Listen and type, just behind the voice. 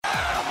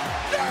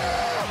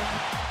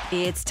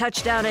It's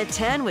Touchdown at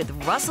 10 with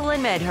Russell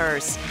and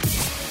Medhurst.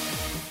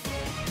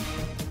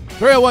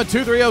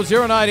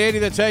 301-230-0980.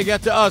 That's how you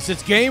get to us.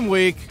 It's game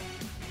week.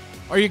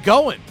 Are you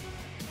going?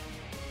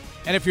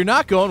 And if you're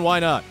not going, why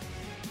not?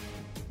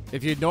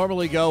 If you'd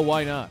normally go,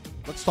 why not?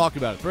 Let's talk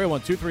about it.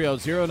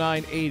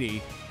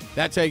 301-230-0980.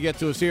 That's how you get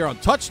to us here on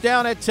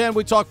Touchdown at 10.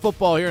 We talk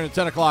football here in the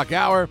 10 o'clock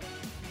hour.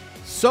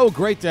 So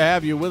great to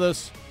have you with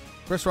us.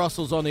 Chris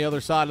Russell's on the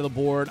other side of the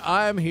board.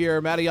 I'm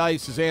here. Matty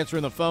Ice is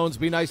answering the phones.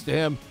 Be nice to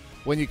him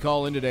when you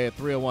call in today at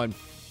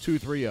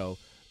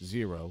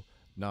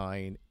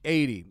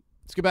 301-230-0980.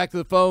 Let's get back to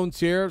the phones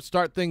here.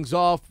 Start things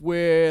off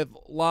with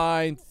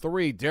line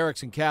 3.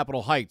 Derek's in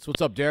Capitol Heights.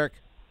 What's up, Derek?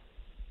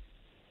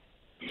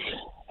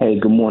 Hey,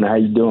 good morning. How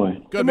you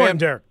doing? Good morning, man.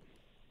 Derek.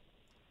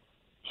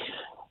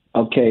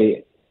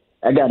 Okay,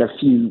 I got a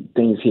few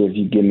things here if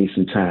you give me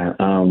some time.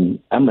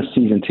 I'm a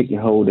season ticket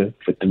holder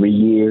for 3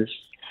 years.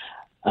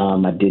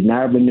 I did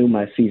not renew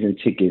my season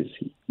tickets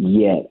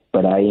yet,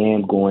 but I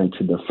am going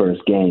to the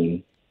first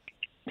game.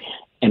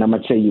 And I'm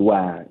going to tell you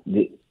why.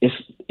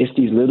 It's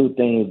these little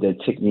things that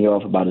tick me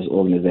off about this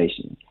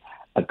organization.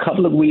 A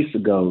couple of weeks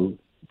ago,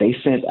 they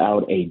sent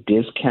out a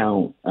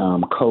discount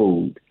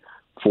code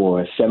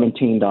for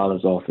 $17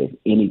 off of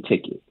any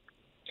ticket.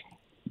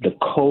 The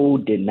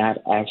code did not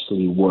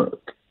actually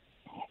work.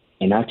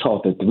 And I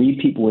talked to 3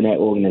 people in that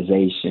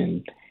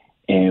organization,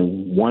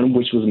 and one,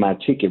 which was my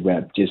ticket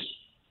rep, just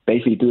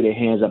basically threw their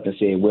hands up and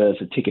said, well,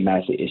 it's a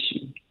Ticketmaster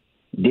issue.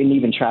 Didn't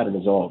even try to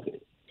resolve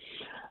it.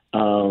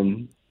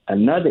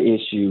 Another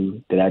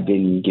issue that I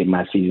didn't get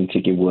my season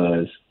ticket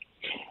was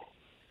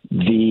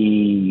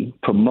the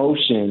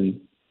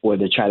promotion, or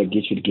to try to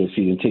get you to get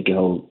season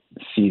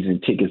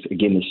tickets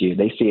again this year.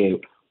 They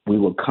said we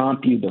will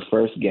comp you the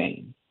first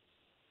game.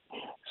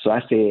 So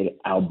I said,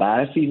 I'll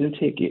buy a season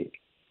ticket,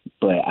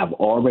 but I've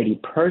already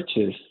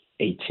purchased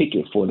a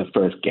ticket for the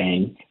first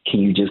game. Can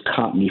you just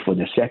comp me for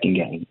the second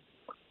game?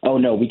 Oh,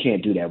 no, we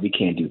can't do that. We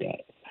can't do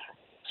that.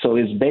 So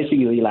it's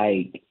basically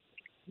like,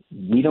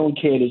 we don't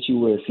care that you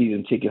were a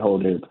season ticket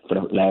holder for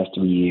the last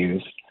 3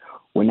 years.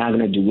 We're not going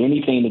to do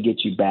anything to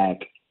get you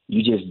back.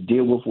 You just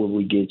deal with what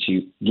we give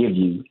you,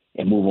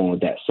 and move on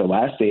with that. So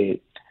I said,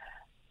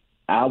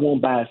 I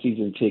won't buy a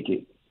season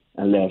ticket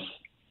unless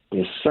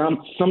there's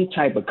some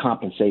type of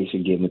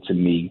compensation given to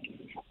me,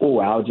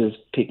 or I'll just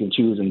pick and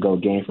choose and go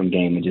game from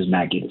game and just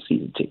not get a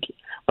season ticket.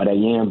 But I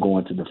am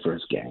going to the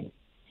first game.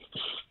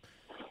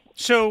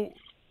 So,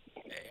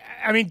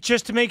 I mean,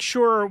 just to make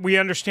sure we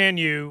understand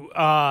you,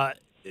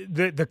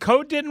 the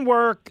code didn't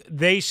work.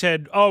 They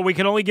said, oh, we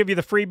can only give you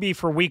the freebie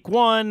for week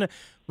 1.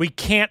 We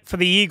can't for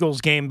the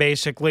Eagles game,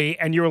 basically.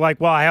 And you were like,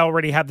 well, I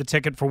already have the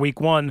ticket for week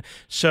 1.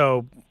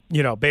 So,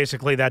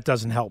 basically that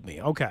doesn't help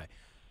me. Okay.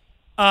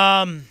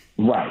 Right.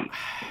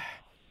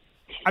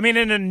 I mean,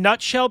 in a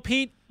nutshell,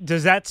 Pete,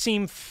 does that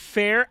seem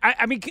fair?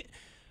 I mean,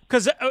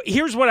 because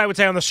here's what I would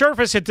say. On the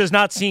surface, it does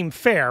not seem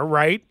fair,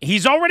 right?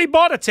 He's already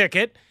bought a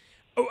ticket.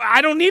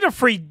 I don't need a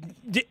free,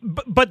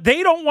 but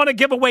they don't want to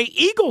give away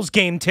Eagles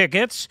game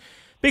tickets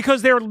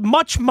because they're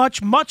much,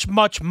 much, much,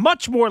 much,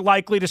 much more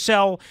likely to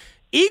sell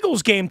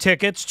Eagles game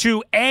tickets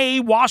to A,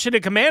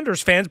 Washington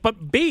Commanders fans,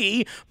 but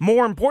B,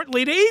 more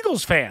importantly, to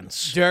Eagles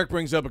fans. Derek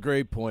brings up a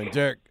great point.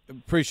 Derek,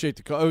 appreciate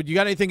the call. Oh, you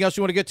got anything else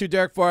you want to get to,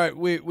 Derek, before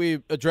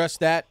we address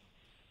that?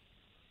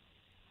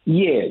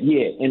 Yeah.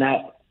 And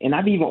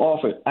I've even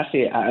offered, I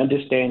said, I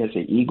understand it's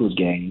an Eagles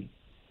game.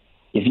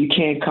 If you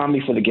can't comp me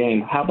for the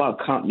game, how about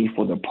comp me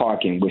for the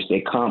parking, which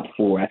they comp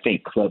for, I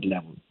think, club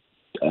level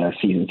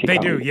season ticket. They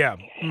do, yeah.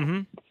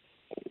 Mm-hmm.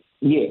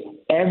 Yeah,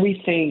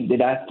 everything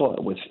that I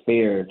thought was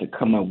fair to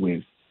come up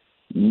with,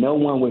 no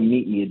one would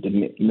meet me at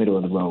the middle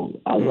of the road.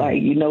 I was like,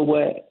 you know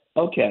what?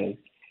 Okay,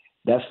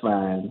 that's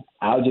fine.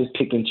 I'll just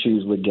pick and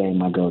choose what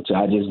game I go to.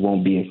 I just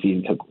won't be a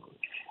season ticket.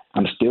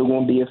 I'm still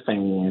going to be a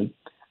fan.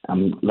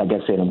 Like I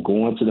said, I'm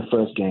going to the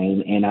first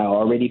game, and I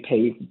already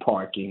paid for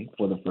parking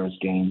for the first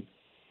game.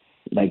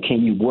 Like,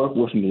 can you work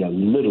with me a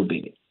little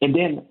bit? And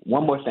then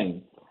one more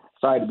thing.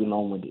 Sorry to be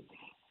long-winded.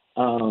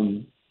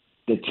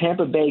 The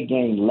Tampa Bay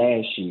game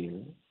last year,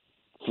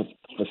 for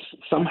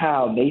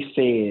somehow they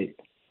said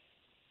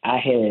I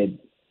had,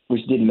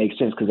 which didn't make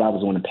sense because I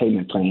was on a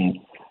payment plan.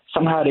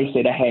 Somehow they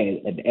said I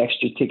had an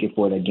extra ticket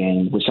for that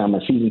game, which I'm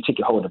a season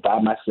ticket holder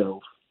by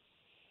myself.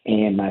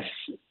 And my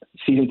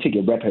season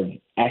ticket rep have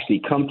actually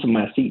come to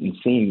my seat and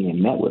seen me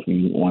and met with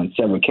me on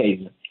several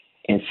occasions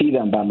and see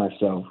them by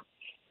myself.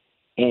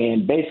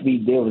 And basically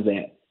there was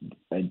a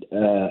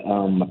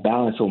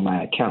balance on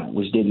my account,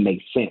 which didn't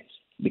make sense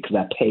because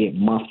I pay it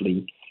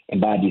monthly, and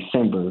by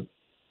December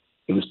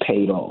it was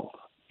paid off.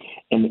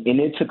 And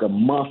it took a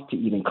month to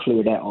even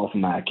clear that off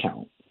my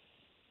account.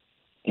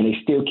 And they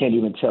still can't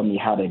even tell me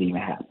how that even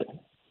happened.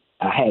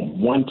 I had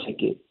one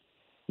ticket,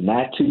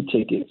 not 2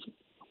 tickets,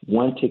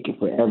 1 ticket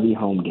for every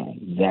home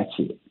game. That's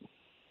it.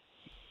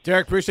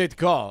 Derek, appreciate the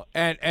call.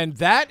 And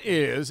that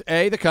is,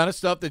 A, the kind of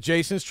stuff that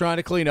Jason's trying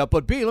to clean up.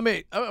 But B, I'm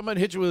going to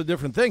hit you with a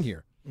different thing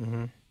here.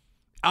 Mm-hmm.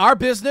 Our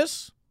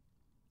business,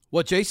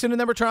 what Jason and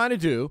them are trying to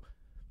do,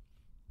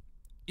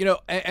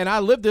 and I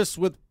live this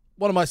with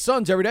one of my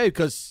sons every day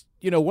because,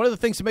 one of the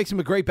things that makes him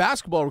a great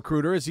basketball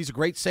recruiter is he's a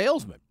great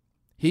salesman.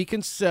 He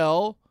can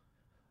sell,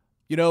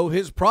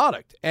 his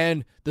product.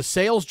 And the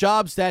sales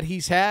jobs that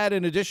he's had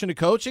in addition to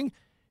coaching,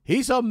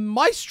 he's a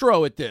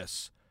maestro at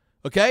this,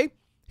 okay?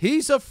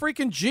 He's a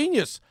freaking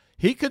genius.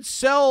 He could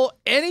sell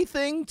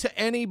anything to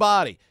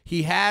anybody.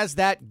 He has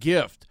that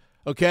gift,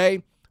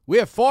 okay? We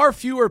have far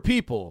fewer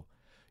people.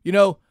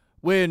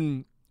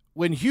 When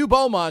Hugh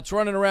Beaumont's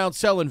running around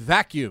selling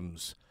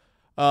vacuums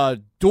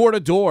door to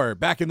door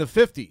back in the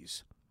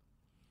 50s,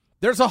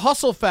 there's a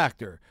hustle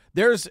factor.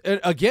 There's,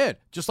 again,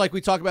 just like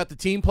we talk about the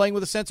team playing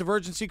with a sense of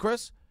urgency,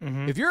 Chris,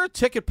 if you're a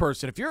ticket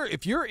person, if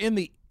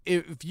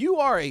you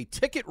are a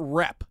ticket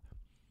rep,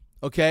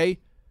 okay,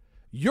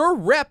 your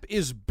rep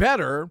is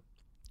better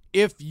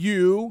if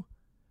you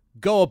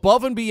go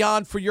above and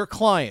beyond for your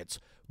clients.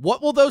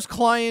 What will those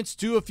clients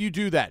do if you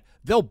do that?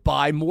 They'll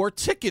buy more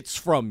tickets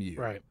from you.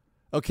 Right.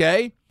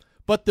 Okay?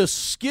 But the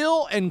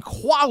skill and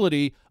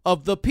quality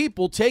of the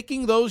people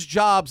taking those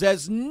jobs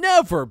has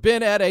never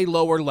been at a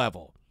lower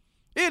level.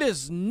 It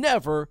has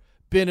never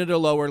been at a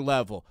lower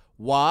level.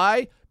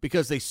 Why?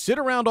 Because they sit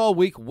around all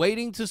week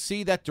waiting to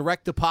see that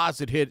direct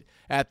deposit hit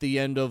at the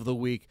end of the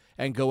week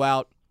and go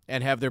out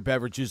and have their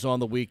beverages on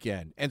the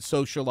weekend and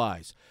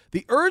socialize.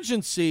 The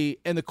urgency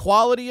and the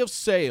quality of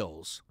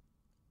sales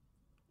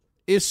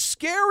is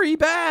scary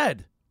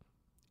bad.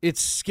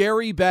 It's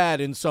scary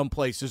bad in some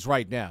places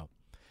right now.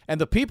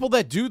 And the people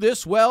that do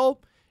this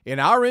well in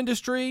our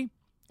industry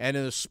and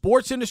in the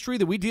sports industry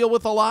that we deal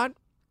with a lot,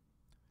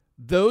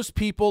 those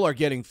people are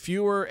getting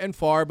fewer and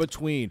far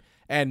between.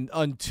 And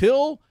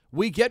until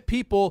we get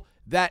people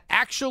that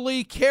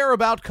actually care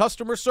about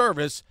customer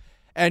service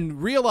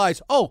and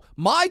realize, oh,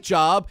 my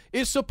job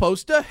is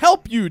supposed to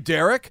help you,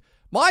 Derek.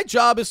 My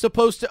job is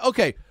supposed to,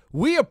 okay,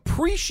 we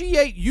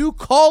appreciate you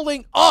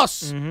calling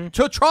us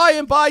to try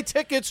and buy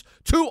tickets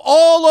to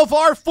all of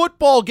our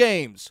football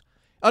games.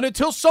 And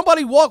until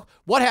somebody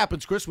what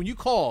happens, Chris, when you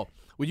call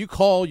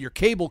your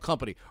cable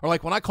company, or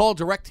like when I call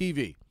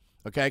DirecTV,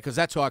 okay, because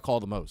that's who I call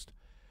the most.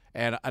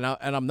 And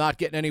I'm not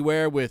getting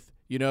anywhere with,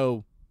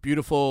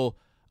 beautiful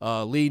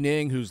Lee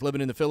Ning, who's living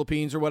in the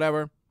Philippines or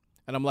whatever.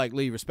 And I'm like,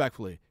 Lee,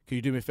 respectfully, can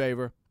you do me a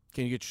favor?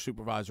 Can you get your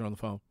supervisor on the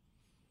phone?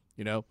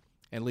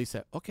 And Lee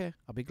said, okay,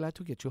 I'll be glad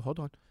to get you. Hold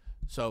on.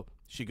 So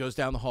she goes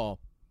down the hall.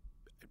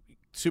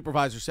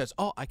 Supervisor says,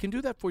 oh, I can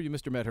do that for you,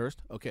 Mr.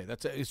 Medhurst. Okay,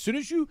 that's as soon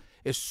as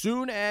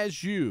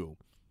you,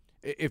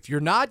 if you're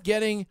not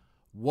getting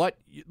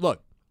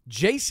look,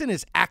 Jason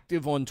is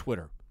active on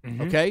Twitter,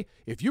 okay?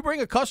 If you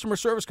bring a customer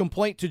service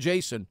complaint to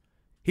Jason,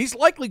 he's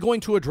likely going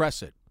to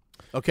address it,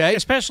 okay?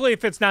 Especially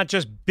if it's not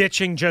just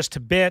bitching just to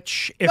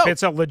bitch, if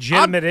it's a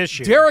legitimate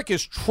issue. Derek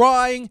is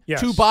trying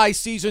to buy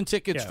season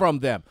tickets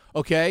from them,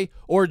 okay?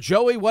 Or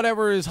Joey,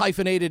 whatever his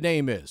hyphenated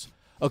name is,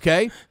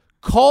 okay?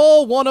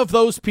 Call one of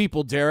those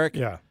people, Derek.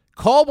 Yeah.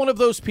 Call one of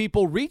those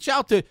people. Reach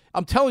out to –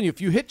 I'm telling you, if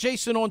you hit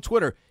Jason on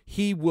Twitter,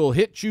 he will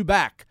hit you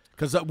back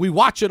because we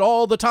watch it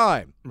all the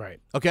time. Right.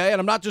 Okay? And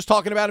I'm not just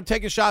talking about him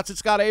taking shots at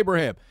Scott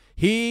Abraham.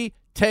 He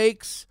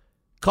takes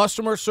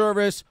customer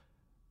service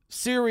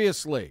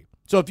seriously.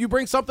 So if you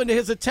bring something to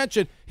his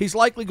attention, he's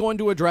likely going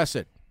to address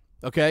it.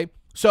 Okay?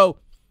 So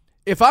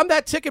if I'm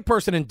that ticket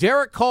person and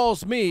Derek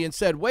calls me and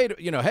said, wait,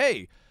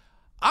 hey,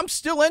 I'm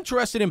still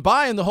interested in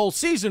buying the whole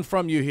season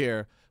from you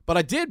here, but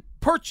I did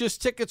purchase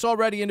tickets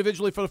already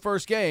individually for the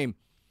first game.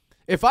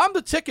 If I'm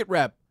the ticket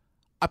rep,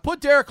 I put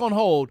Derek on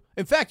hold.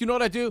 In fact, you know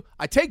what I do?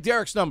 I take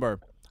Derek's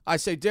number. I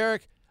say,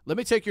 Derek, let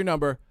me take your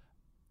number.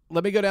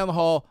 Let me go down the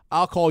hall.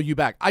 I'll call you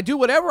back. I do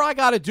whatever I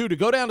got to do to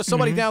go down to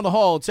somebody down the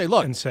hall and say,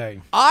 look,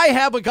 I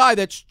have a guy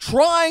that's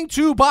trying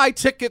to buy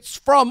tickets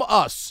from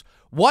us.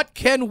 What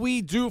can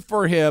we do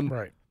for him?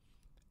 Right.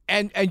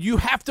 And you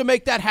have to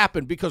make that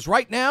happen because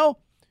right now,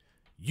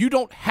 you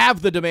don't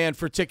have the demand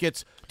for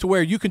tickets to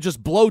where you can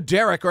just blow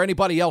Derek or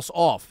anybody else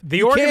off.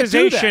 The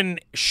organization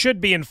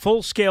should be in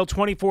full scale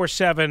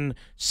 24/7,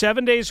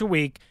 7 days a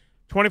week,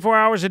 24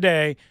 hours a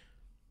day.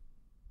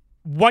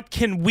 What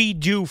can we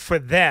do for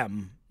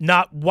them,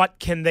 not what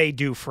can they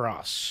do for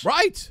us?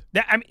 Right.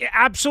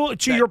 Absolutely.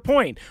 To your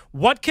point,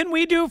 what can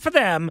we do for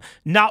them,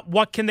 not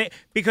what can they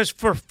 – because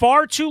for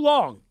far too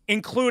long,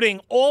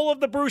 including all of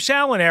the Bruce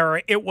Allen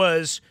era, it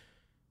was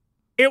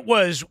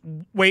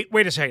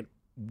wait a second.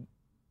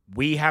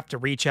 We have to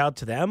reach out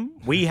to them.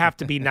 We have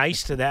to be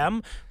nice to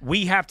them.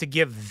 We have to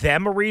give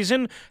them a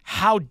reason.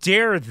 How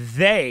dare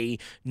they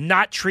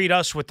not treat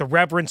us with the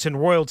reverence and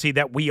royalty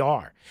that we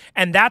are?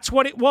 And that's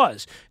what it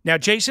was. Now,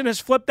 Jason has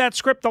flipped that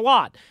script a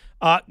lot.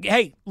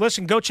 Hey,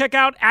 listen, go check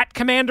out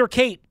 @Commander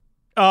Kate.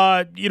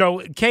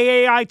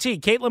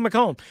 KAIT, Caitlin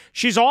McComb.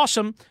 She's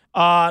awesome.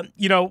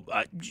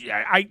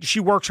 She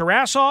works her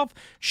ass off.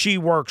 She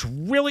works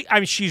really. I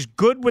mean, she's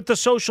good with the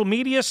social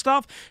media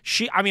stuff.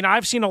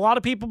 I've seen a lot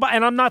of people,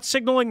 and I'm not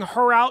signaling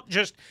her out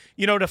just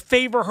to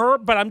favor her,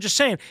 but I'm just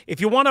saying, if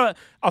you want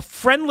a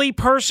friendly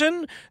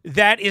person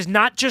that is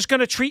not just going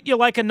to treat you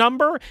like a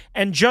number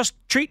and just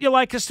treat you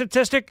like a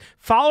statistic,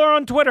 follow her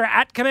on Twitter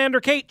at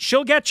Commander Kate.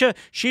 She'll get you.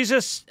 She's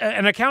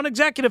an account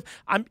executive.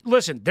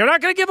 Listen, they're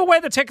not going to give away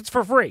the tickets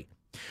for free.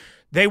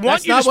 They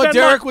want you to spend. That's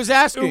not what Derek was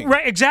asking.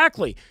 Right,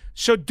 exactly.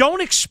 So don't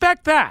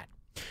expect that.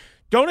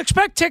 Don't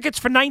expect tickets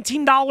for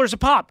 $19 a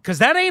pop, because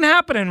that ain't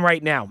happening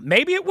right now.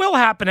 Maybe it will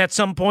happen at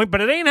some point,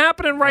 but it ain't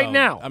happening right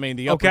now. I mean,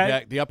 the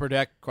upper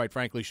deck, quite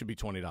frankly, should be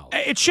 $20.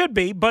 It should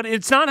be, but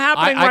it's not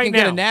happening right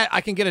now.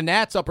 I can get a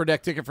Nats upper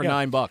deck ticket for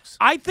 $9.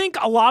 I think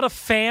a lot of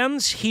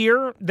fans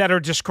here that are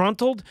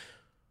disgruntled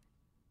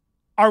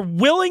are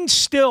willing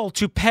still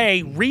to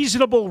pay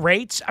reasonable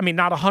rates. I mean,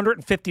 not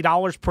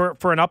 $150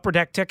 for an upper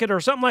deck ticket or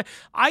something like.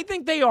 I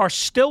think they are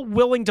still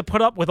willing to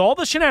put up with all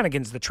the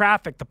shenanigans, the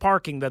traffic, the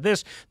parking,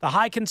 the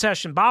high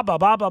concession, blah, blah,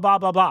 blah, blah, blah,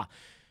 blah, blah,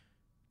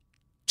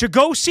 to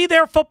go see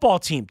their football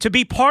team, to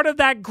be part of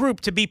that group,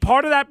 to be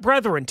part of that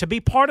brethren, to be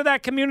part of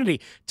that community,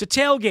 to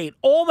tailgate,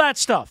 all that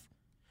stuff.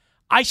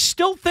 I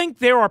still think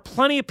there are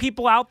plenty of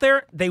people out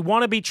there, they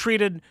want to be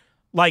treated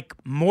like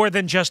more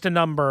than just a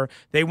number.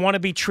 They want to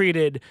be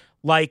treated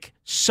like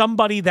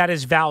somebody that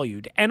is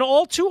valued. And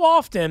all too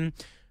often,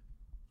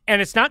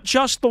 and it's not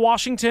just the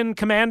Washington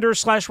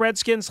Commanders /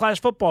 Redskins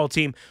 / football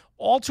team,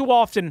 all too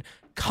often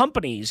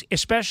companies,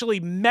 especially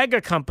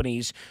mega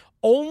companies,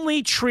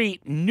 only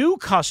treat new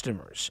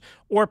customers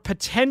or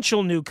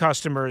potential new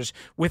customers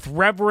with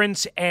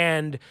reverence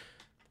and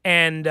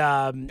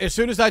as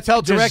soon as I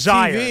tell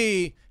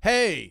DirecTV,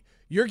 hey,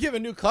 you're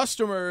giving new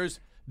customers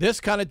this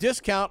kind of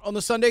discount on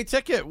the Sunday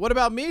ticket. What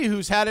about me,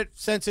 who's had it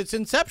since its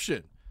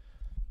inception?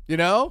 And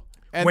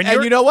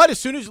you know what? As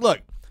soon as, look,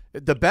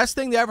 the best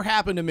thing that ever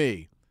happened to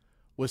me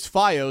was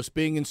Fios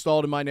being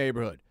installed in my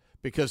neighborhood.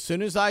 Because as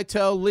soon as I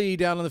tell Lee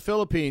down in the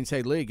Philippines,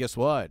 hey, Lee, guess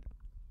what?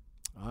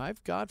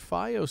 I've got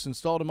Fios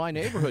installed in my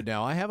neighborhood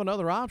now. I have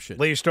another option.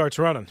 Lee starts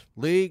running.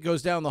 Lee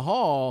goes down the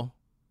hall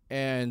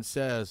and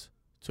says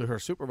to her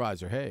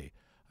supervisor, hey,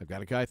 I've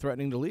got a guy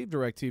threatening to leave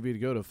DirecTV to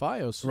go to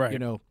Fios. Right.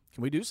 Can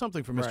we do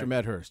something for Mr.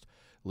 Medhurst?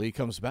 Lee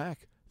comes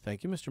back.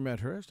 Thank you, Mr.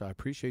 Medhurst. I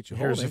appreciate you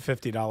holding. Here's a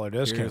 $50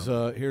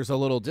 discount. Here's a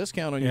little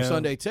discount on your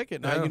Sunday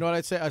ticket. Now, you know what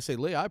I'd say? I say,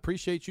 Lee, I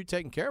appreciate you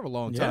taking care of a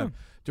long-time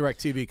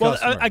DirecTV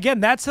customer. Again,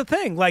 that's the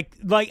thing.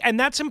 And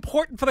that's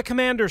important for the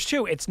Commanders,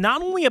 too. It's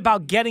not only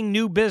about getting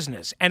new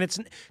business, and it's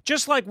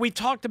just like we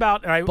talked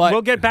about, and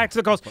we'll get back to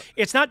the calls.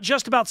 It's not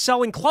just about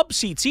selling club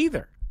seats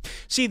either.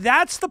 See,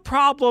 that's the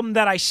problem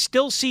that I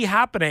still see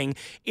happening,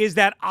 is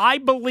that I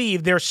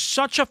believe there's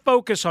such a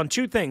focus on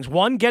two things.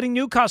 One, getting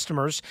new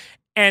customers,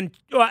 and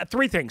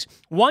three things.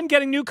 One,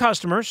 getting new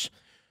customers.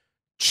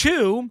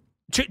 Two,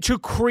 to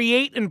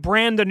create and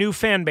brand a new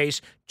fan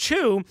base.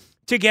 Two,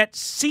 to get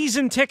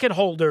season ticket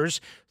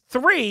holders.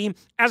 Three,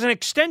 as an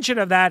extension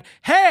of that,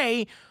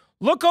 hey,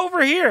 look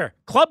over here.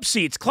 Club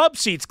seats, club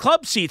seats,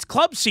 club seats,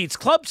 club seats,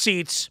 club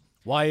seats.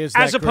 Why is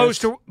that, as opposed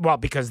to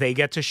because they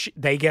get to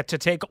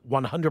take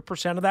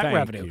 100% of that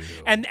revenue,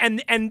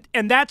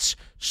 and that's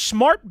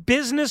smart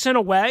business in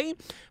a way,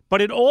 but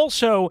it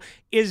also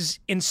is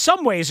in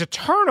some ways a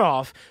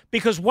turnoff,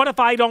 because what if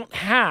I don't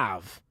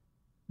have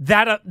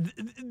that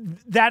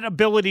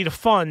ability to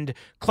fund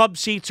club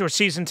seats or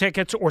season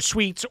tickets or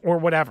suites or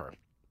whatever?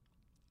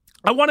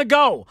 I want to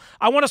go.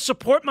 I want to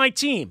support my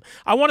team.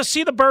 I want to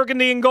see the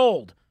burgundy and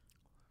gold.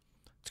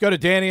 Let's go to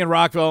Danny in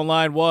Rockville on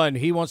line 1.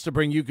 He wants to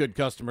bring you good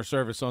customer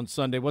service on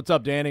Sunday. What's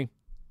up, Danny?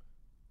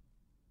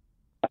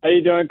 How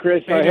you doing,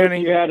 Chris? Hey, I Danny.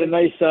 hope you had a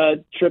nice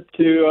trip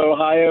to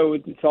Ohio.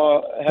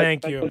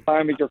 Thank you. Some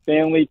time with your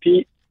family,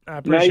 Pete. I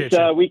appreciate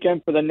nice you.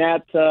 Weekend for the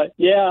Nats. I'll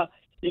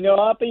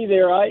be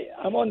there.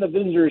 I'm on the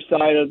visitor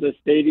side of the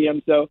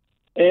stadium,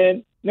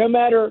 and no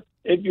matter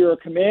if you're a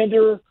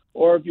Commander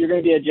or if you're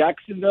going to be a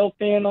Jacksonville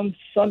fan on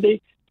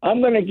Sunday, I'm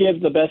going to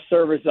give the best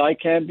service I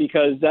can,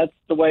 because that's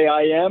the way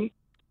I am.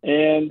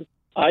 And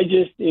I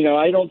just,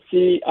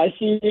 I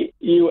see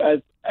you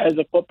as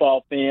a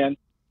football fan,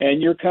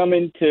 and you're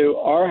coming to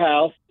our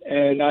house,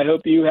 and I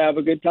hope you have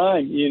a good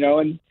time,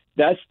 and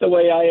that's the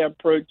way I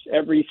approach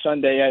every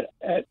Sunday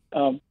at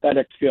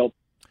FedEx Field.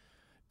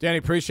 Danny,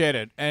 appreciate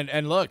it.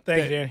 And look,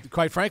 Thank you, Danny.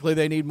 Quite frankly,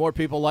 they need more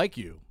people like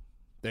you.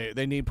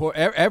 They need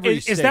every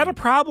Is that a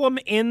problem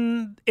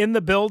in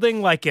the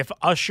building? Like if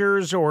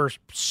ushers or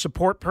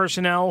support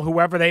personnel,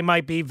 whoever they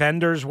might be,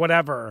 vendors,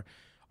 whatever,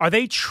 are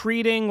they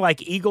treating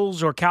like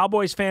Eagles or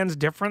Cowboys fans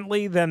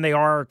differently than they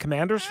are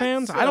Commanders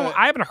fans?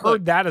 I haven't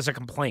heard that as a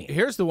complaint.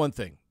 Here's the one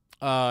thing,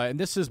 and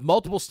this is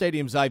multiple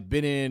stadiums I've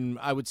been in,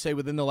 I would say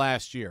within the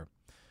last year.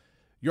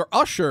 Your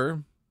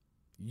usher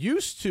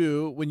used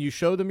to, when you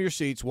show them your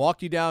seats,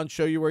 walk you down,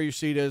 show you where your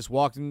seat is,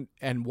 walk in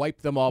and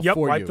wipe them off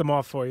for you. Wipe them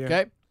off for you.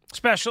 Okay?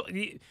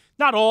 Especially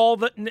Not all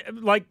the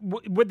like.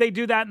 Would they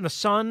do that in the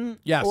sun?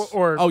 Yes.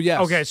 Or oh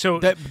yes. Okay, so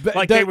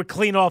they would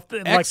clean off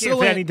like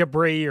if any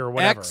debris or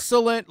whatever.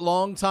 Excellent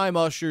longtime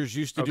ushers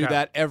used to do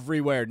that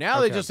everywhere.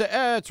 Now they just say,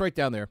 it's right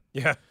down there.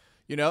 Yeah.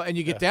 And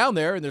you get down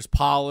there and there's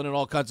pollen and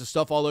all kinds of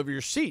stuff all over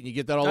your seat, and you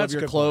get that all over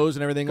your clothes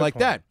and everything like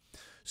that.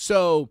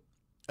 So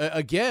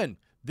again,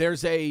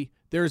 there's a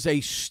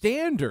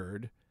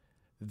standard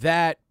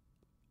that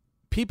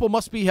people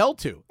must be held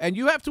to, and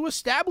you have to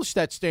establish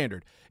that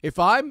standard. If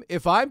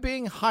I'm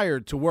being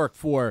hired to work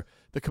for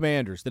the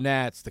Commanders, the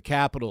Nats, the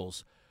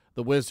Capitals,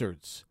 the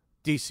Wizards,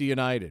 DC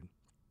United,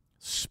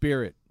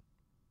 Spirit,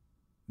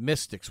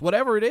 Mystics,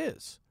 whatever it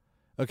is,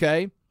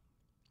 okay,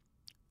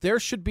 there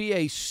should be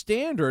a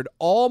standard.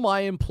 All my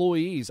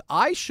employees,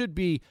 I should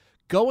be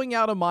going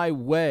out of my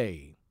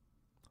way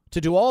to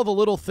do all the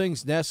little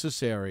things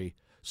necessary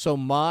so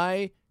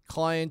my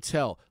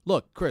clientele.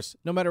 Look, Chris,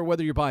 no matter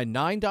whether you're buying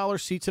 $9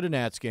 seats at a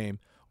Nats game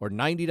or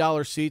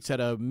 $90 seats at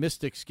a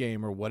Mystics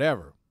game or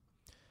whatever,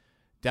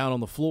 down on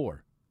the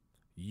floor,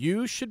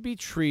 you should be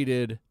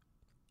treated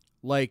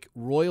like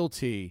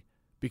royalty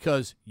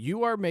because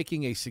you are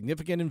making a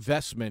significant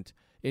investment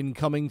in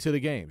coming to the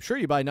game. Sure,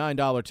 you buy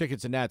 $9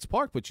 tickets at Nats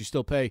Park, but you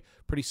still pay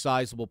pretty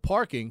sizable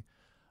parking,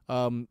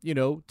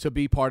 to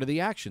be part of the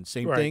action.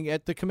 Same thing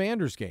at the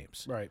Commanders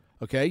games. Right.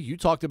 Okay, you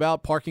talked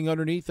about parking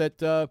underneath at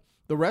the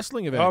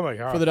wrestling event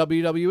for the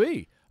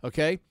WWE.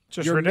 Okay,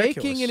 You're ridiculous.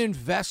 Making an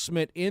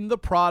investment in the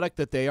product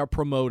that they are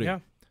promoting. Yeah.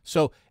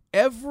 So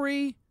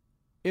every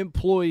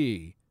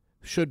employee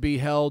should be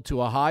held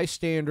to a high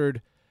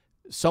standard.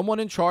 Someone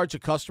in charge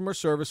of customer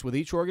service with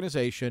each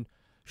organization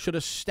should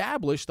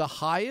establish the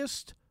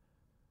highest,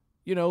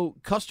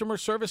 customer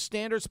service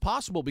standards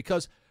possible.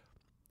 Because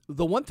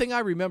the one thing I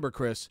remember,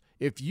 Chris,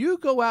 if you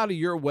go out of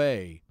your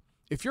way,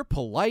 if you're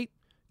polite,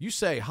 you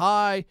say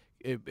hi.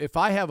 If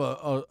I have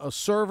a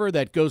server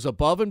that goes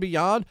above and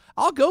beyond,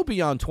 I'll go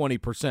beyond 20%.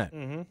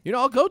 Mm-hmm.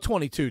 I'll go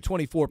 22,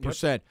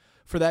 24%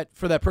 for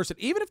that person.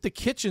 Even if the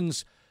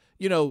kitchen's,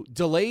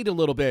 delayed a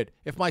little bit,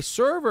 if my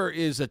server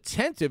is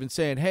attentive and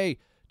saying, hey,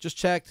 just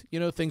checked,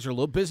 things are a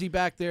little busy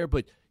back there,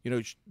 but,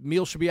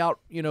 meal should be out,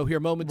 here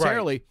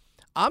momentarily. Right.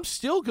 I'm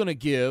still going to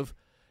give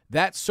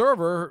that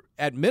server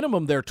at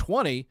minimum their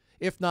 20,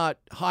 if not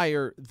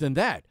higher than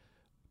that.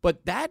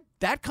 But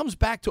that comes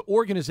back to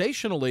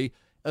organizationally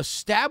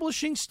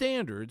establishing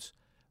standards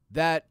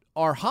that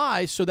are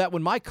high so that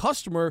when my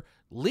customer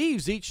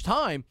leaves each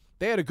time,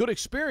 they had a good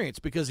experience.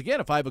 Because, again,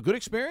 if I have a good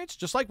experience,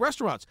 just like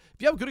restaurants,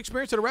 if you have a good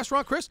experience at a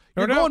restaurant, Chris,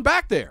 you're going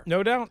back there.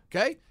 No doubt.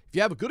 Okay? If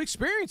you have a good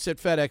experience at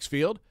FedEx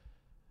Field,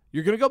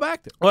 you're going to go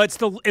back there. Well,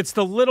 it's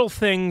the little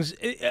things.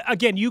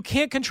 Again, you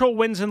can't control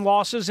wins and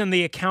losses in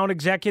the account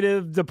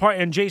executive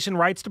department and Jason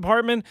Wright's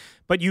department,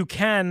 but you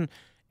can.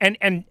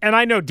 And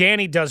I know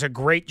Danny does a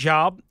great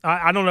job.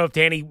 I don't know if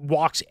Danny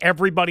walks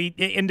everybody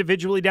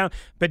individually down,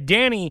 but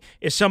Danny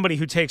is somebody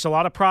who takes a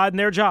lot of pride in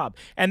their job.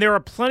 And there are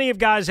plenty of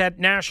guys at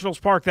Nationals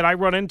Park that I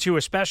run into,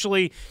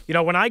 especially,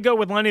 when I go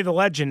with Lenny the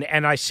Legend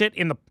and I sit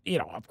in the,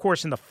 of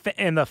course, in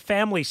the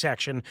family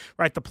section,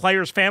 right? The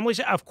players'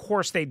 families, of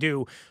course they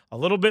do a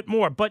little bit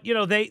more, but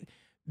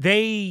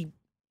they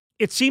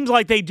it seems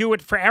like they do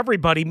it for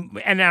everybody,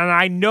 and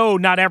I know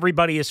not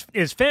everybody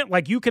is fan.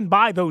 Like, you can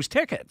buy those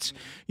tickets,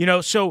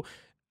 So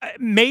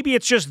maybe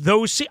it's just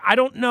those. I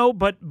don't know,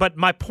 but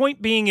my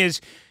point being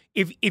is,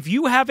 if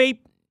you have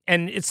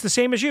and it's the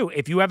same as you,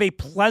 if you have a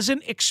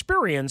pleasant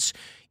experience,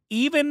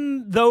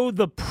 even though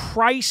the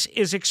price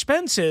is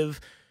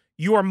expensive,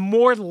 you are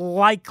more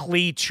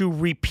likely to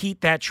repeat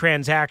that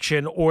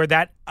transaction or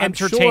that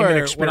entertainment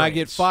experience. When I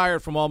get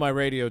fired from all my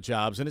radio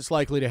jobs, and it's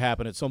likely to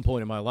happen at some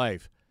point in my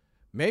life,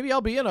 maybe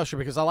I'll be an usher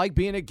because I like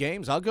being at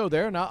games. I'll go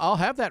there and I'll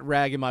have that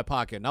rag in my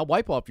pocket and I'll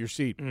wipe off your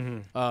seat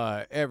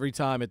every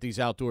time at these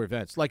outdoor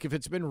events. Like, if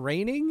it's been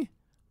raining,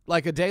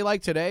 like a day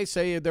like today,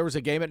 say there was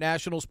a game at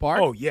Nationals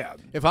Park. Oh, yeah.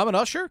 If I'm an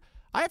usher,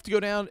 I have to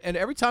go down, and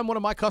every time one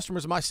of my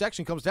customers in my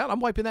section comes down, I'm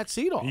wiping that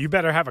seat off. You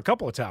better have a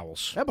couple of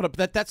towels. Yeah,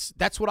 but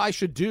that's what I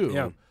should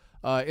do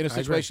in a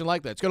situation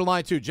like that. Let's go to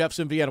line 2. Jeff's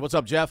in Vienna. What's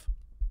up, Jeff?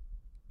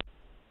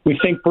 We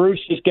think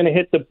Bruce is going to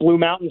hit the Blue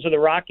Mountains of the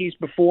Rockies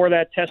before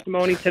that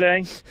testimony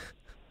today.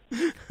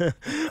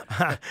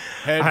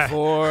 Head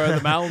for the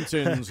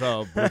mountains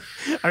of Busch.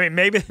 I mean,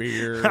 maybe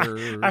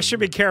beer. I should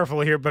be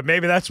careful here, but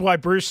maybe that's why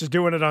Bruce is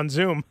doing it on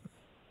Zoom.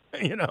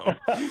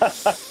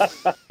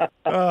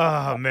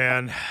 Oh,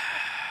 man.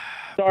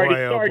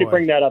 Sorry to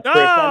bring that up, Chris.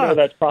 I know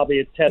that's probably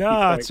a testy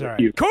point with right.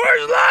 you. Coors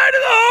Light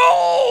in the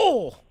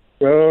hole!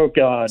 Oh,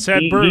 God.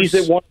 Said Bruce.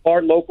 He's at one of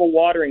our local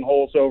watering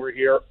holes over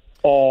here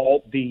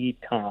all the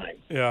time.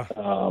 Yeah.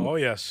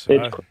 Yes.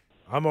 It's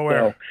I'm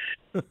aware.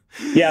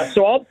 Yeah,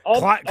 so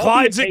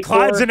Clyde's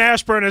in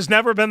Ashburn has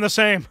never been the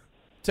same.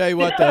 Tell you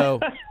what, though,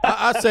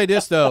 I'll say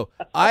this, though.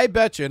 I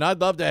bet you, and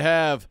I'd love to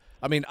have,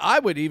 I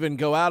would even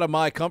go out of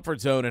my comfort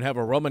zone and have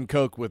a rum and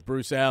Coke with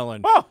Bruce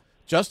Allen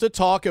just to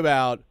talk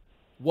about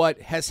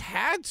what has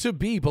had to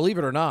be, believe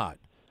it or not,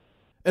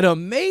 an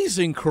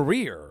amazing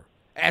career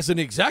as an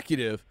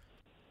executive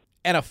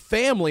and a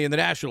family in the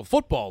National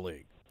Football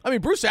League. I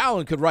mean, Bruce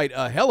Allen could write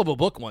a hell of a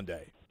book one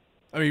day.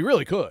 I mean, he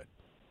really could.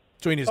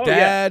 Between his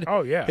dad,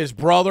 his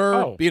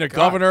brother, being a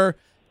governor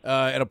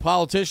and a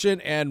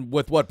politician, and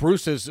with what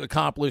Bruce has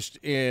accomplished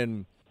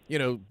in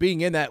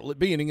being in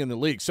the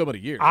league so many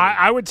years.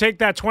 I would take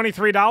that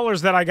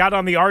 $23 that I got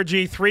on the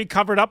RG3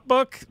 covered up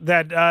book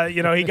that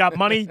he got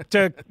money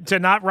to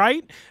not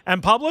write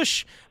and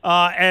publish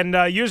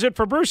and use it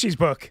for Brucey's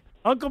book.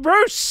 Uncle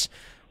Bruce.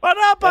 What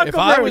up, Uncle Bruce?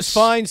 If I was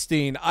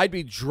Feinstein, I'd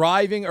be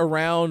driving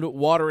around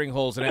watering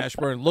holes in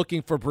Ashburn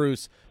looking for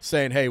Bruce,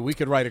 saying, "Hey, we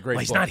could write a great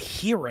book." He's not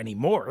here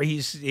anymore.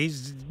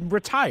 He's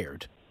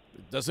retired.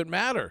 It doesn't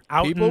matter.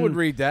 People would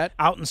read that.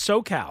 Out in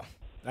SoCal.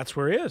 That's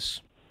where he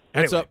is.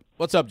 Anyway.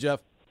 What's up,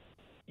 Jeff?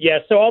 Yeah,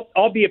 so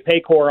I'll be at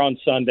Paycor on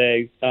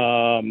Sunday.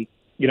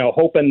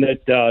 Hoping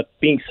that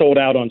being sold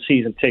out on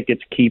season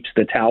tickets keeps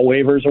the towel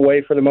wavers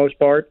away for the most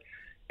part,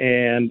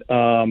 and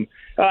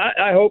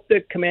I hope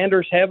that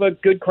Commanders have a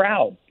good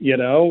crowd. You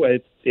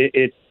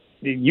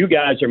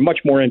guys are much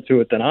more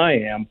into it than I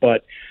am,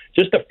 but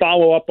just to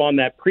follow up on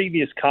that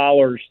previous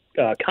caller's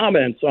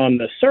comments on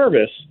the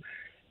service,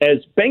 as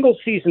Bengals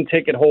season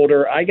ticket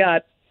holder, I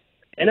got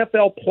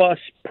NFL Plus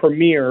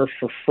Premier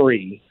for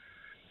free,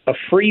 a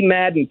free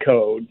Madden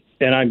code,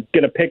 and I'm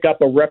going to pick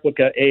up a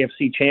replica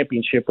AFC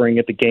Championship ring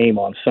at the game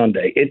on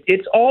Sunday.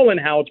 It's all in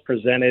how it's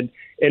presented,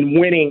 and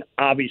winning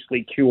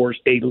obviously cures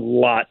a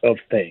lot of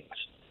things.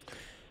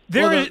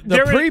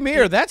 The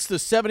Premier, that's the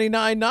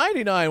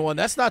 $79.99 one.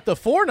 That's not the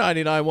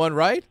 $4.99 one,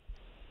 right?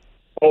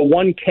 Oh,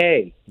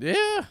 $1K.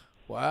 Yeah.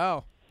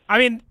 Wow. I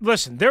mean,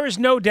 listen, there is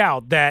no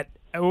doubt that,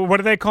 what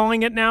are they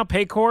calling it now,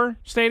 Paycor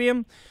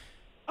Stadium?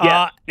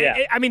 Yeah.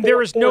 I mean,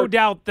 there is no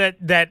doubt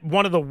that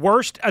one of the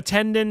worst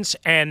attendance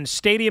and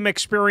stadium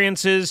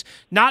experiences,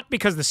 not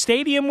because the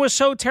stadium was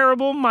so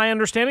terrible, my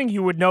understanding,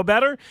 you would know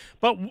better,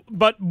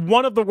 but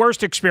one of the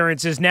worst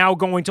experiences now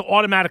going to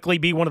automatically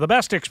be one of the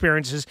best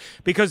experiences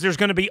because there's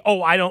going to be,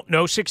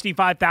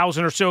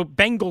 65,000 or so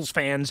Bengals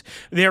fans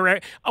there.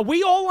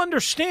 We all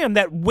understand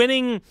that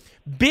winning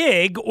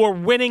big or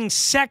winning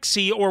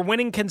sexy or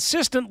winning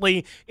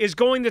consistently is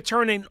going to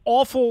turn an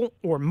awful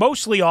or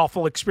mostly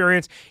awful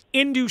experience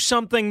into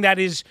something that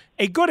is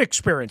a good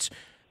experience.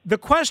 The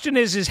question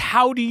is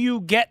how do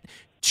you get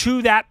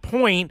to that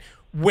point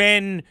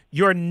when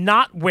you're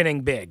not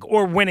winning big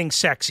or winning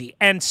sexy?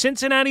 And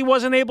Cincinnati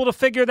wasn't able to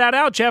figure that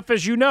out, Jeff,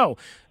 as you know.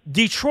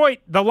 Detroit,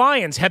 the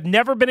Lions, have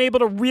never been able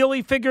to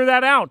really figure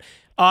that out.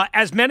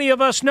 As many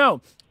of us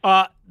know,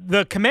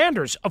 the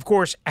Commanders, of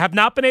course, have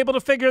not been able to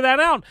figure that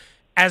out,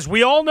 as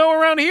we all know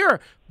around here,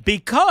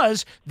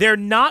 because they're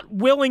not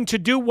willing to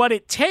do what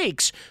it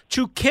takes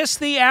to kiss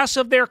the ass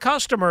of their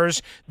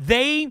customers.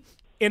 They,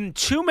 in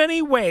too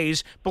many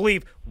ways,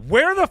 believe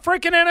we're the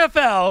freaking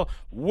NFL,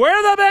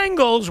 we're the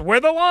Bengals, we're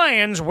the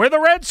Lions, we're the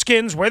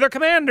Redskins, we're the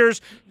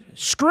Commanders.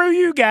 Screw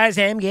you guys,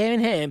 I'm getting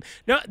him.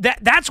 No,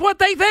 that's what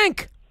they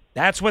think.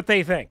 That's what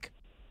they think.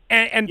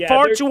 And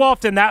far too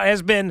often that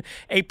has been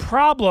a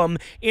problem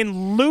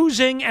in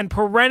losing and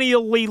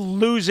perennially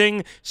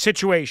losing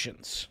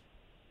situations.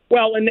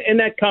 Well, and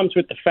that comes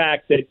with the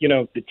fact that,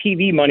 the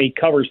TV money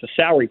covers the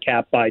salary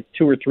cap by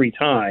 2 or 3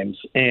 times.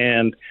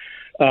 And,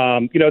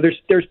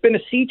 there's been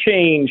a sea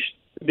change.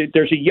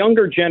 There's a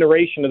younger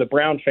generation of the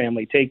Brown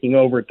family taking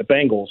over at the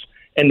Bengals,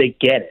 and they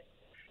get it,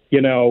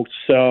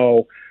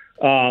 So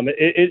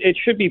it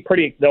should be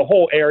the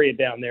whole area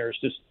down there is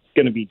just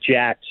going to be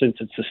jacked since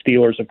it's the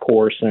Steelers, of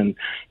course, and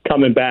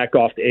coming back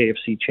off the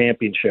AFC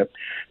Championship.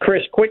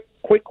 Chris, quick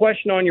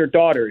question on your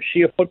daughter. Is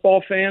she a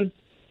football fan?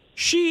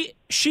 She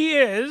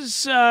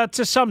is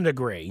to some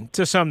degree.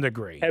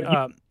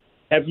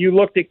 Have you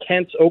looked at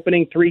Kent's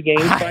opening 3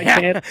 games by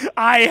chance?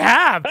 I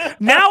have.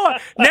 Now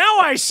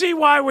I see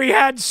why we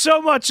had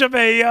so much of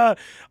a.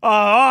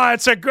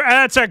 That's a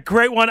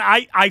great one.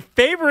 I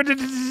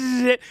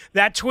favorited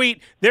that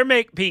tweet.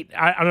 Pete.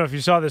 I don't know if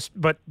you saw this,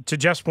 but to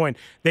Jeff's point,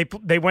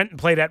 they went and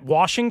played at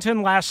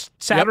Washington last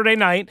Saturday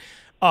night.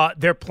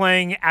 They're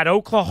playing at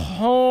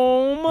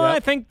Oklahoma,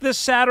 I think, this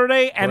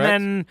Saturday, and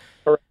then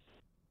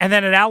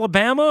at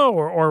Alabama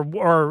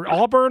or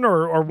Auburn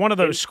or one of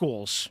those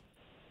schools.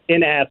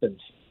 In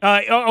Athens.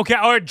 Okay,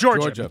 or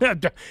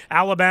Georgia.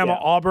 Alabama,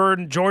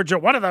 Auburn, Georgia,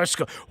 one of those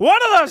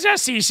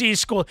SEC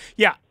schools.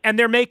 Yeah, and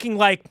they're making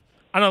like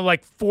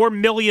 $4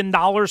 million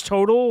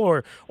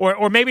total,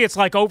 or maybe it's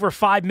like over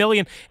 $5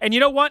 million. And you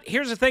know what?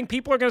 Here's the thing: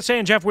 people are going to say,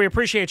 and Jeff, we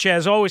appreciate you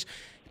as always.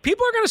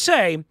 People are going to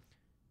say,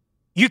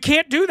 you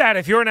can't do that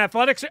if you're in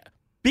athletics.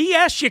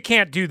 BS, you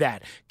can't do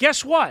that.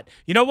 Guess what?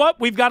 You know what?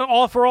 We've got to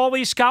offer all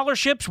these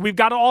scholarships. We've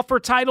got to offer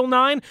Title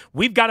IX.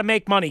 We've got to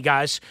make money,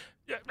 guys.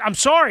 I'm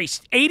sorry,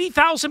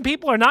 80,000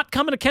 people are not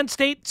coming to Kent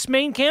State's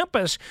main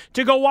campus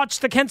to go watch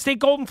the Kent State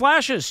Golden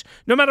Flashes,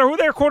 no matter who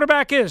their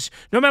quarterback is,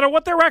 no matter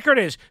what their record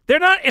is.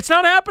 It's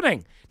not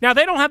happening. Now,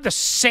 they don't have the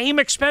same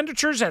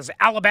expenditures as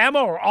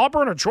Alabama or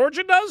Auburn or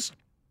Georgia does.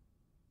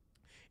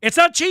 It's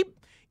not cheap.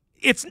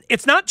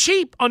 It's not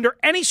cheap under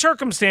any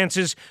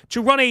circumstances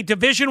to run a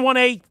Division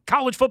I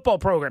college football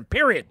program,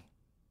 period.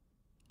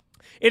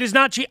 It is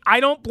not cheap. I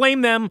don't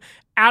blame them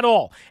At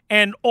all.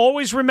 And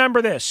always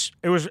remember this.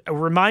 It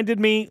reminded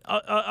me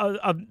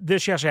of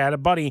this yesterday. I had a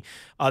buddy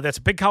that's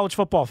a big college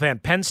football fan,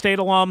 Penn State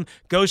alum,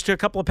 goes to a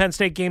couple of Penn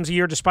State games a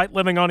year despite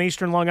living on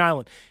Eastern Long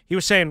Island. He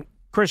was saying,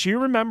 Chris, you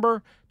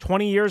remember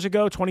 20 years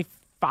ago,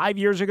 25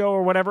 years ago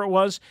or whatever it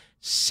was,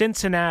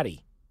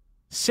 Cincinnati.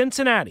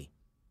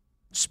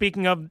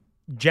 Speaking of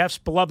Jeff's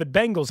beloved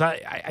Bengals,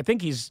 I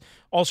think he's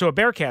also a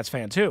Bearcats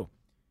fan too.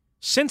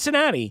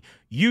 Cincinnati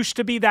used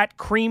to be that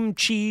cream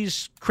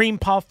cheese, cream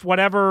puff,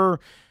 whatever,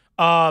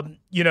 team,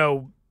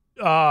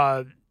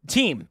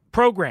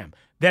 program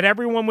that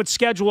everyone would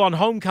schedule on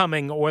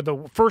homecoming or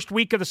the first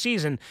week of the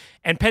season.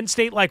 And Penn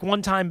State, like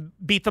one time,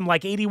 beat them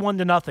like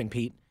 81-0,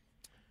 Pete.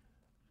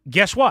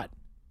 Guess what?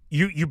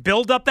 You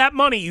build up that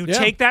money. You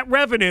take that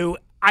revenue.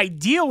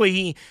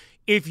 Ideally,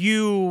 if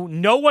you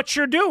know what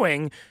you're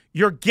doing,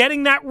 you're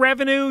getting that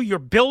revenue, you're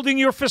building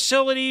your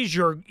facilities,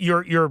 you're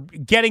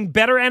getting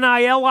better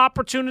NIL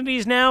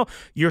opportunities now,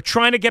 you're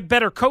trying to get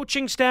better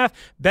coaching staff,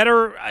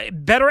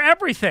 better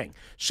everything,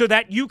 so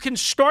that you can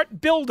start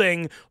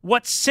building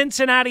what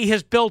Cincinnati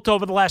has built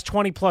over the last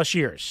 20-plus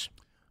years.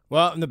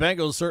 Well, and the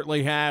Bengals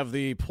certainly have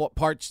the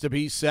parts to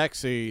be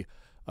sexy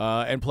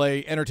and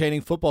play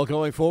entertaining football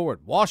going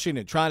forward.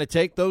 Washington trying to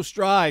take those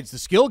strides. The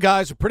skill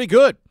guys are pretty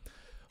good.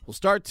 We'll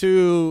start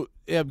to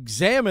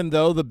examine,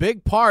 though, the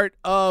big part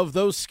of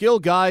those skill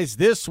guys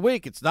this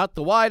week. It's not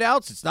the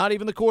wideouts. It's not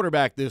even the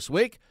quarterback this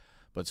week,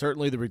 but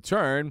certainly the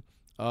return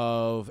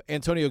of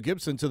Antonio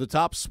Gibson to the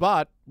top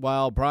spot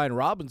while Brian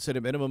Robinson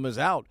at minimum is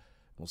out.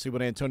 We'll see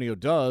what Antonio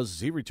does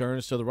as he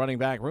returns to the running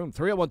back room.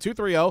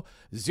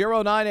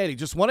 301-230-0980.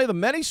 Just one of the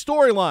many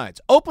storylines.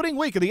 Opening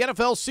week of the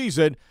NFL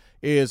season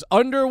is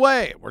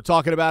underway. We're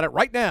talking about it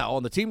right now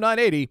on the Team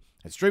 980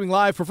 and streaming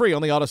live for free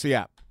on the Odyssey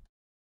app.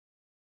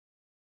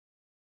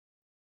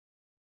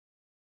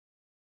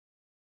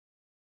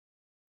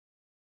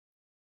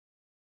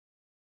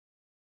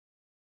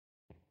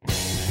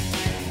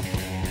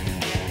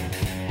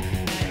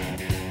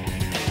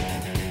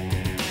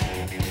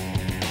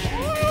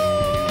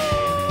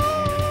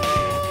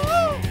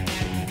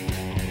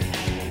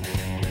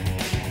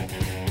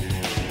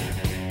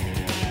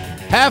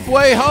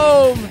 Halfway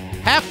home,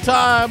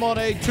 halftime on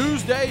a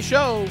Tuesday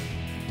show.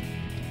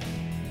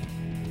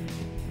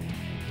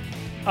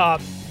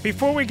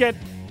 Before we get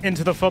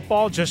into the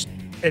football,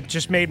 it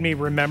just made me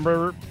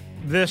remember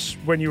this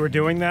when you were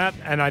doing that,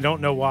 and I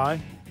don't know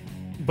why.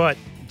 But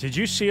did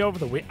you see over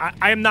the week?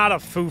 I am not a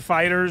Foo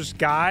Fighters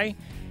guy.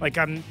 Like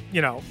I'm,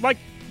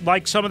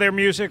 like some of their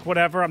music,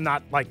 whatever. I'm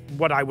not like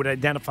what I would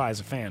identify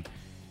as a fan.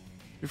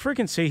 You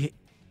freaking see,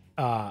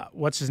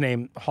 what's his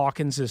name?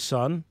 Hawkins'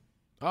 son.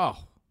 Oh.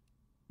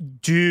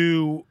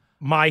 Do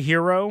My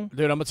Hero.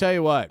 Dude, I'm going to tell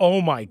you what.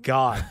 Oh, my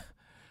God.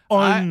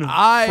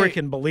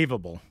 Freaking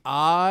believable.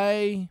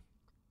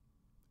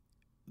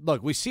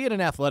 Look, we see it in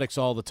athletics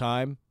all the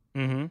time.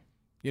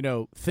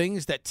 Mm-hmm.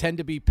 Things that tend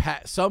to be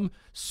some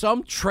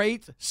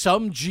trait,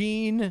 some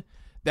gene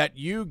that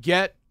you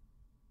get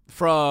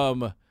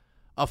from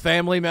a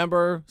family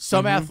member,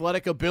 some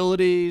athletic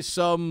ability,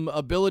 some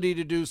ability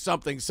to do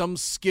something, some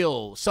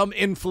skill, some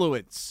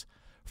influence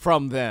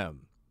from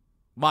them.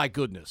 My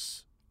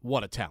goodness.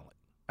 What a talent.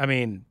 I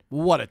mean,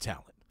 what a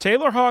talent.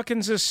 Taylor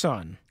Hawkins'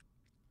 son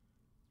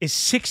is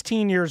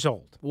 16 years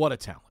old. What a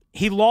talent.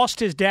 He lost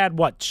his dad,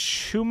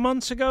 2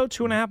 months ago,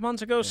 2.5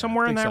 months ago,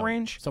 somewhere in that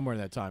range? Somewhere in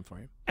that time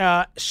frame.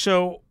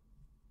 So,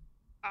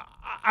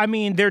 I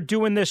mean, they're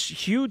doing this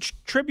huge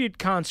tribute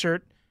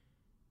concert,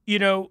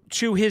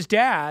 to his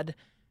dad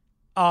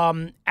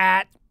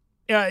at,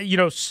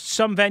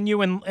 some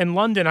venue in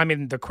London. I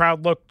mean, the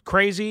crowd looked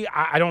crazy.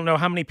 I don't know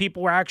how many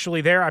people were actually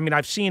there. I mean,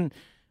 I've seen...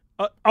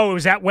 it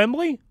was at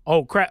Wembley?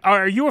 Oh, crap.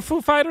 Are you a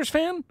Foo Fighters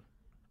fan?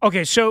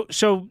 Okay, so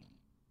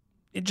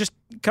just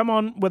come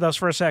on with us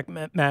for a sec,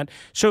 Matt.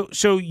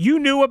 So you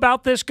knew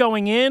about this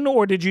going in,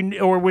 or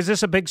was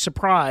this a big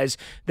surprise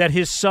that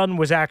his son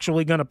was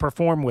actually going to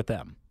perform with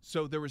them?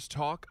 So there was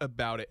talk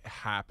about it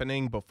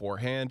happening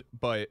beforehand,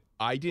 but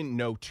I didn't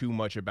know too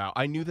much about.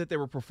 I knew that they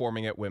were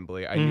performing at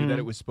Wembley. I knew that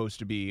it was supposed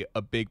to be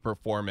a big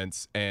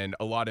performance, and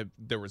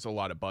there was a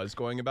lot of buzz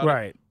going about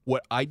it.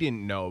 What I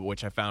didn't know,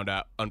 which I found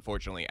out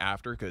unfortunately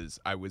after, because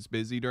I was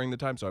busy during the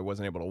time, so I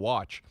wasn't able to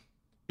watch.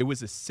 It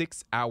was a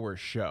 6-hour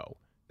show.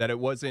 That it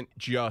wasn't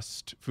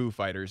just Foo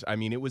Fighters. I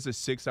mean, it was a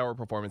 6-hour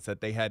performance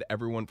that they had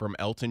everyone from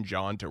Elton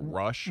John to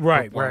Rush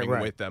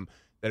performing with them.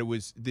 That it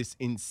was this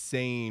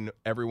insane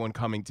everyone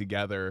coming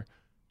together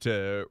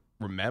to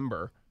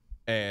remember.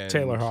 And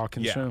Taylor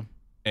Hawkins. Yeah.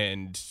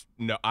 And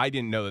no, I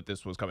didn't know that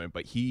this was coming,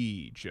 but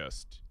he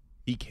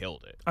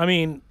killed it. I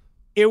mean,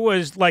 it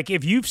was like,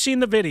 if you've seen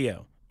the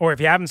video, or if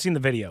you haven't seen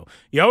the video,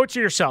 you owe it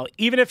to yourself,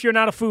 even if you're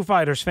not a Foo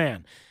Fighters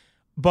fan.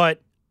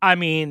 But, I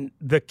mean,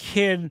 the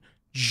kid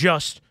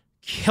just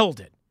killed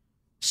it.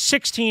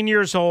 16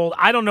 years old.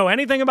 I don't know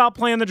anything about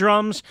playing the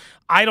drums.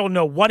 I don't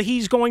know what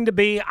he's going to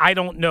be. I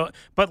don't know.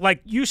 But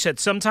like you said,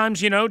 sometimes,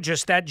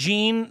 just that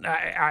gene,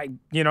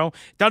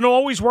 doesn't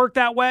always work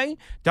that way.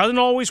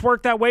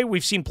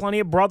 We've seen plenty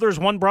of brothers.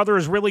 One brother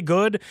is really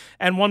good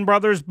and one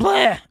brother's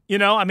bleh, You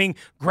know, I mean,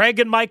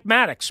 Greg and Mike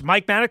Maddox.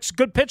 Mike Maddox,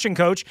 good pitching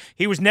coach.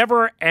 He was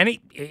never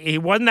he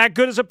wasn't that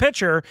good as a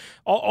pitcher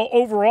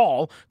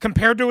overall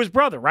compared to his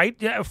brother, right?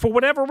 For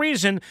whatever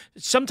reason,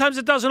 sometimes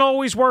it doesn't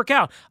always work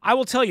out. I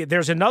will tell you,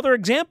 there's another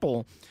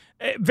example,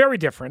 very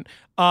different.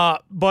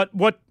 But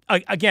what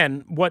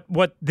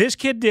this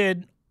kid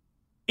did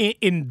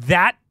in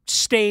that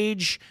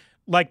stage,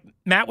 like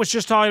Matt was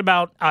just talking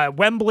about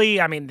Wembley,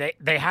 I mean,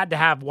 they had to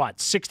have,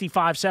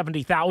 65,000,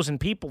 70,000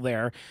 people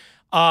there.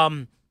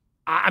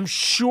 I'm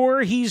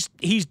sure he's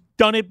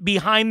done it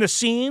behind the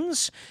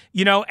scenes,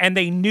 you know, and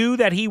they knew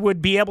that he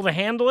would be able to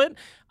handle it,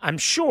 I'm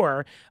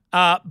sure.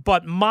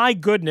 But my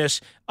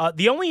goodness,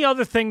 the only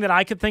other thing that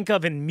I could think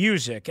of in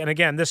music, and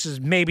again, this is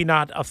maybe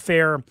not a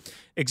fair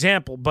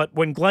example, but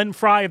when Glenn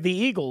Frey of the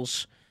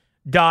Eagles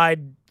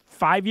died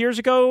 5 years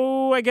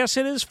ago, I guess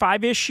it is,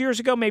 5-ish years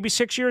ago, maybe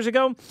 6 years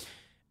ago,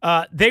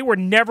 they were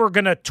never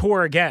going to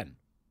tour again.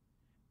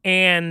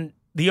 And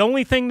the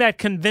only thing that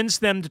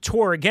convinced them to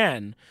tour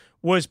again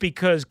was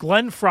because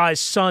Glenn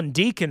Frey's son,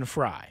 Deacon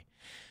Frey,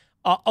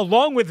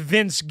 along with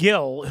Vince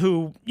Gill,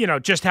 who, you know,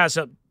 just has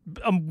a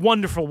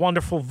wonderful,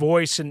 wonderful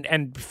voice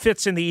and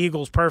fits in the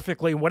Eagles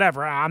perfectly,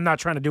 whatever. I'm not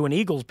trying to do an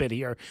Eagles bit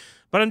here,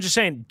 but I'm just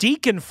saying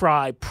Deacon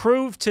Frey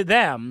proved to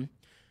them,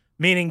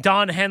 meaning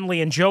Don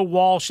Henley and Joe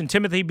Walsh and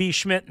Timothy B.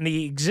 Schmidt and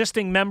the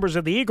existing members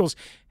of the Eagles,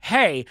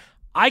 hey,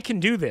 I can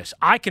do this.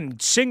 I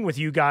can sing with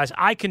you guys.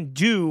 I can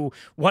do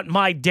what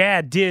my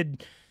dad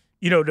did,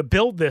 you know, to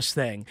build this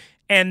thing.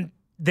 And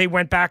they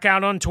went back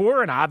out on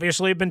tour and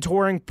obviously have been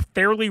touring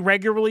fairly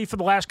regularly for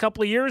the last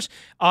couple of years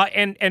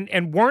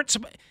and weren't.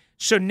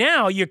 So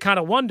now you kind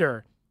of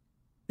wonder,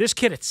 this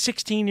kid at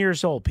 16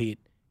 years old, Pete,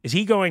 is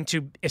he going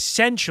to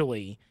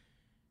essentially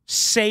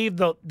save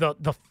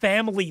the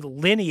family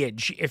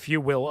lineage, if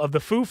you will, of the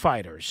Foo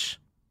Fighters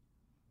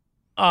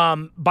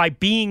by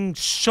being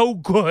so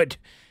good?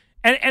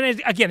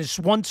 And again, it's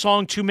one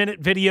song,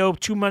 2-minute video,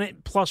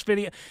 2-minute plus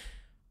video.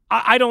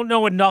 I don't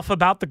know enough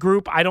about the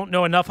group. I don't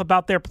know enough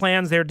about their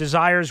plans, their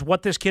desires,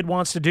 what this kid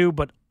wants to do,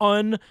 but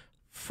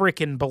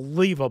unfreaking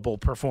believable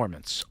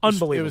performance.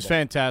 Unbelievable. It was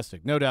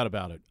fantastic. No doubt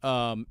about it.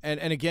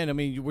 And again, I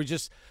mean,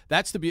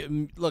 that's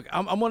look,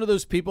 I'm one of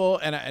those people,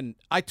 and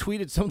I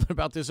tweeted something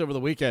about this over the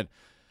weekend.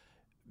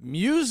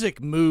 Music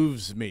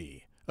moves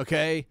me,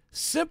 okay?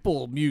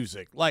 Simple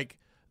music. Like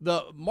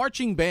the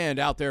marching band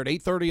out there at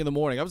 8:30 in the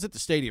morning. I was at the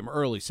stadium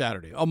early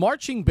Saturday. A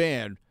marching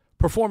band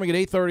performing at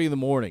 8:30 in the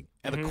morning,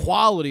 and the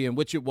quality in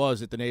which it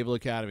was at the Naval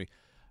Academy.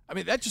 I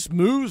mean, that just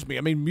moves me.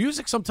 I mean,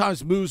 music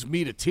sometimes moves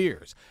me to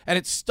tears. And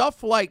it's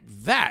stuff like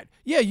that.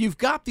 Yeah, you've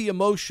got the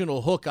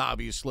emotional hook,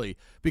 obviously,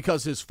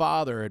 because his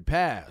father had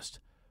passed.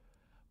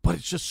 But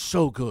it's just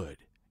so good.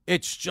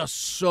 It's just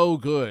so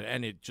good,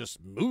 and it just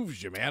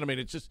moves you, man. I mean,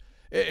 it's just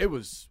it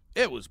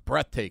was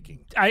breathtaking.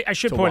 I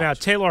should point out,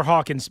 Taylor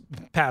Hawkins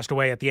passed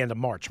away at the end of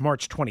March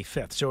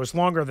 25th. So it was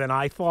longer than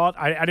I thought.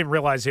 I didn't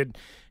realize it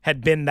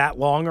had been that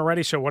long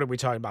already. So what are we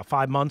talking about,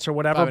 5 months or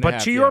whatever?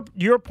 But to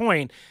your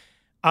point,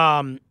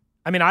 I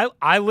mean,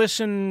 I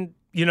listen,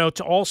 you know,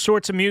 to all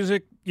sorts of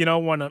music, you know,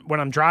 when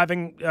I'm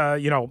driving,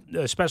 you know,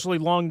 especially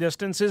long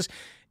distances.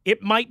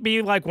 It might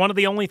be like one of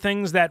the only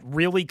things that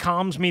really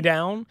calms me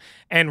down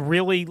and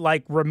really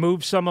like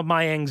removes some of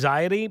my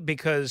anxiety,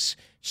 because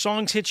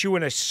songs hit you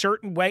in a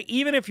certain way,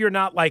 even if you're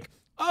not like,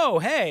 oh,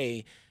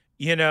 hey,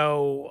 you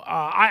know,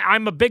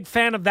 I'm a big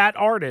fan of that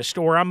artist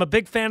or I'm a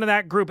big fan of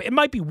that group. It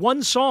might be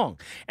one song,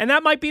 and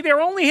that might be their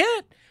only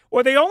hit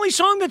or the only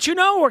song that you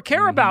know or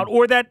care about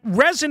or that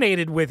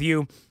resonated with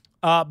you.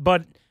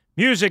 But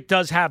music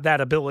does have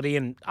that ability,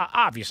 and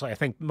obviously I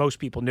think most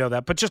people know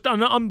that, but just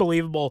an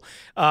unbelievable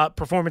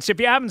performance. If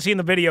you haven't seen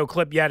the video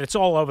clip yet, it's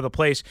all over the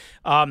place.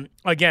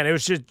 Again, it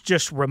was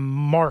just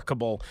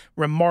remarkable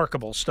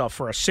stuff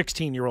for a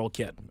 16-year-old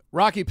kid.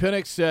 Rocky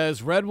Pinnock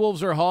says, Red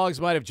Wolves or Hogs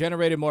might have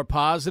generated more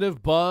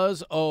positive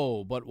buzz.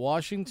 Oh, but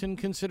Washington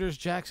considers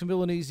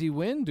Jacksonville an easy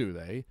win, do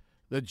they?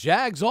 The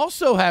Jags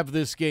also have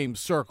this game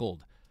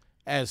circled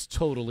as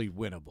totally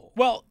winnable.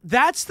 Well,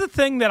 that's the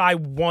thing that I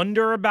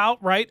wonder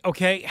about, right?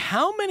 Okay,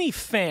 how many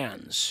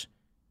fans,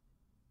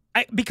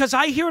 because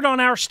I hear it on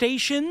our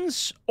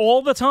stations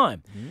all the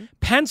time,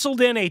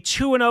 penciled in a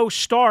 2-0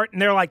 start, and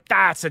they're like,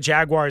 that's the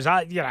Jaguars.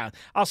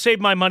 I'll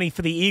save my money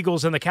for the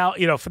Eagles and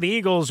for the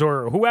Eagles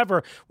or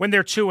whoever when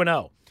they're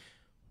 2-0.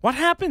 What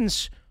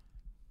happens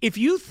if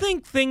you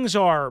think things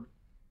are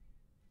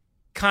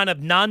kind of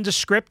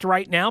nondescript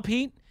right now,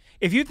 Pete?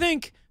 If you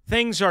think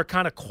things are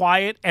kind of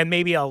quiet and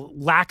maybe a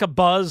lack of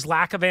buzz,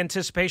 lack of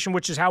anticipation,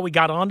 which is how we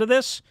got onto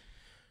this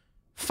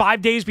 5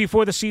 days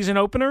before the season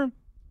opener,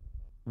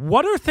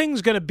 what are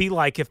things going to be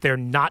like if they're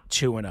not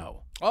 2-0?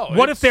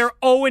 What if they're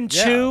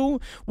 0-2? Yeah.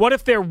 What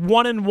if they're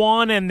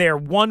 1-1 and their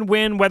one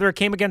win, whether it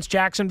came against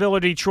Jacksonville or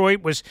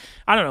Detroit, was,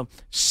 I don't know,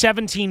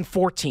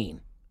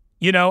 17-14?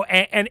 You know,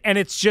 and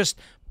it's just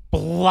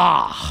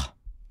blah.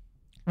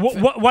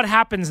 What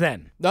happens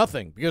then?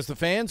 Nothing, because the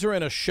fans are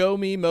in a show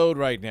me mode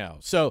right now.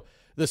 So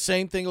the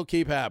same thing will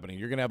keep happening.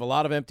 You're going to have a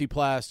lot of empty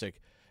plastic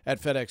at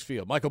FedEx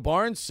Field. Michael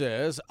Barnes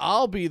says,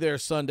 I'll be there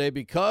Sunday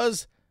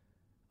because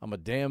I'm a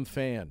damn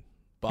fan.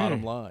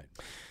 Bottom line.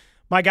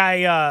 My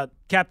guy,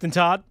 Captain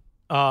Todd,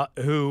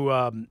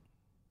 who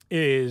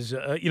is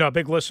a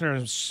big listener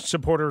and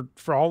supporter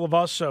for all of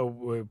us. So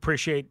we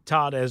appreciate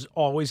Todd as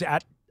always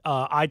at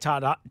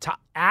iTodd's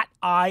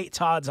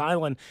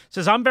Island.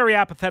 Says, I'm very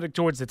apathetic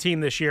towards the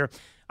team this year.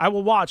 I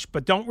will watch,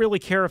 but don't really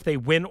care if they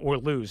win or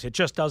lose. It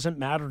just doesn't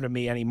matter to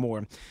me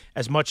anymore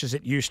as much as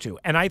it used to.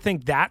 And I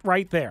think that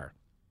right there,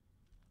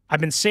 I've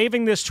been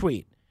saving this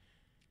tweet.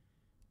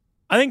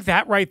 I think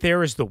that right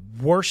there is the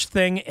worst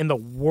thing in the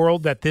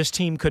world that this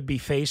team could be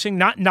facing.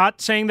 Not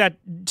saying that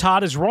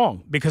Todd is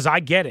wrong, because I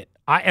get it.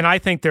 I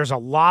think there's a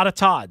lot of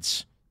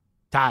Todds.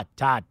 Todd.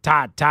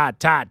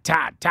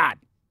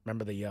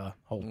 Remember the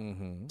whole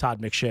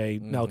Todd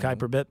McShay, Mel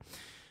Kiper bit?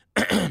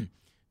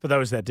 For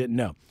those that didn't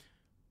know.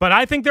 But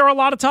I think there are a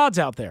lot of Todds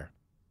out there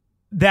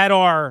that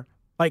are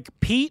like,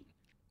 Pete,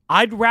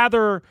 I'd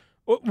rather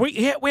 – we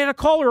had a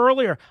caller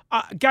earlier.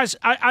 Guys,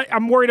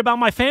 I'm worried about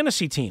my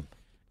fantasy team.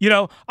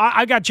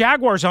 I got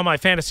Jaguars on my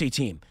fantasy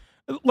team.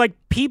 Like,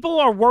 people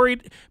are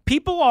worried.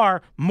 People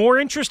are more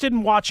interested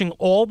in watching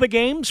all the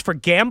games for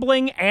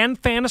gambling and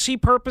fantasy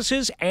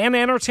purposes and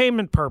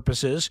entertainment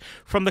purposes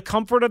from the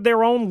comfort of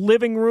their own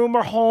living room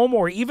or home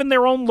or even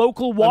their own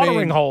local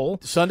watering hole.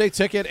 Sunday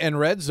Ticket and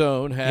Red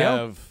Zone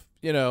have,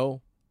 that's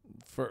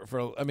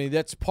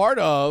part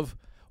of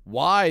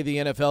why the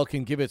NFL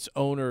can give its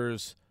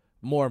owners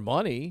more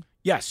money.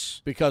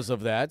 Yes. Because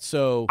of that.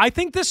 So I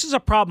think this is a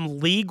problem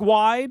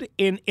league-wide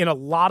in a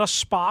lot of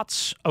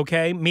spots,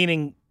 okay?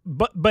 Meaning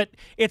but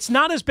it's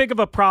not as big of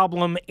a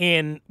problem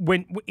in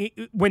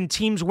when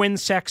teams win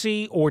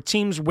sexy or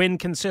teams win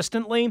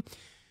consistently.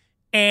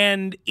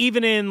 And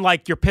even in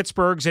like your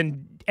Pittsburghs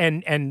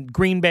and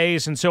Green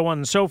Bays and so on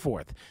and so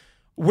forth.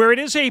 Where it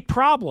is a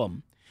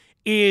problem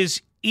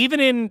is even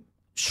in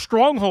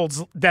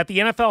strongholds that the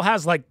NFL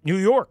has, like New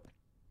York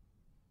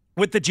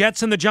with the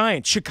Jets and the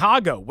Giants,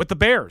 Chicago with the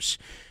Bears.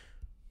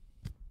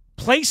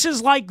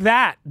 Places like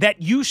that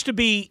used to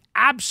be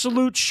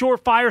absolute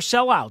surefire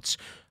sellouts.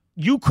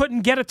 You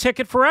couldn't get a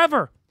ticket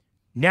forever.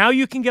 Now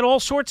you can get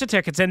all sorts of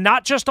tickets, and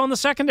not just on the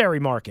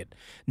secondary market.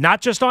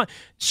 So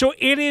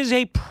it is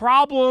a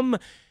problem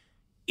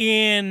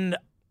in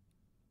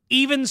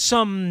even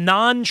some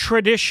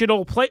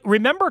non-traditional play.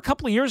 Remember a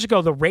couple of years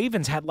ago, the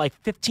Ravens had like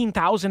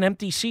 15,000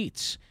 empty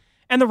seats.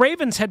 And the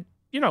Ravens had,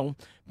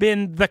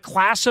 been the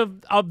class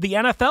of the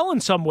NFL in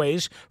some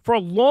ways for a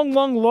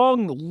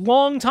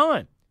long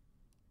time.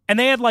 And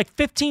they had like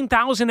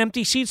 15,000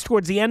 empty seats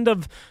towards the end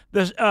of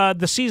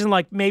the season,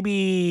 like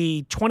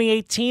maybe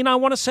 2018, I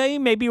want to say.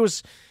 Maybe it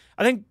was,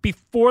 I think,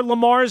 before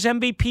Lamar's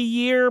MVP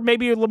year,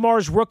 maybe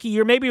Lamar's rookie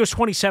year, maybe it was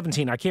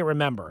 2017. I can't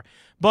remember.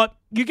 But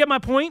you get my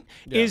point,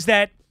 is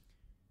that,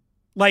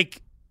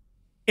 like,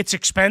 it's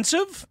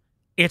expensive,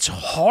 it's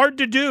hard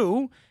to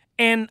do,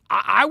 and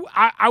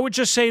I would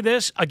just say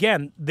this,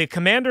 again, the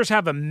Commanders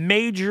have a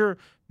major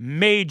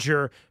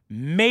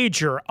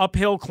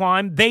uphill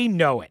climb. They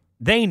know it.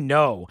 They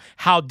know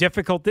how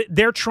difficult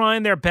they're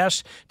trying their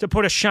best to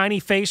put a shiny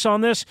face on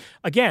this.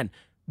 Again,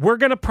 we're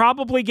going to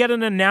probably get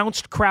an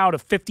announced crowd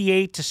of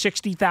 58 to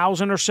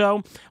 60,000 or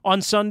so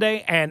on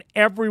Sunday, and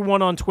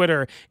everyone on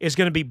Twitter is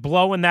going to be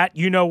blowing that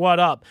you-know-what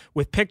up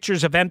with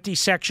pictures of empty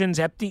sections,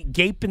 empty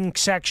gaping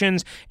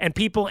sections, and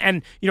people.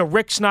 And,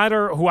 Rick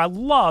Snyder, who I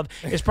love,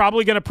 is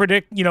probably going to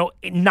predict,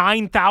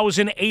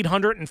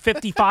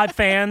 9,855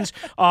 fans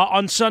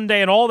on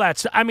Sunday and all that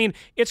stuff. I mean,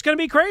 it's going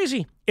to be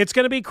crazy. It's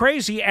going to be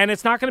crazy, and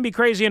it's not going to be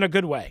crazy in a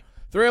good way.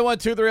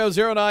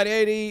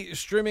 301-230-0980,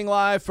 streaming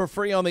live for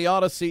free on the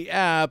Odyssey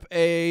app.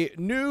 A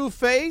new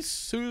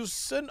face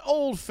who's an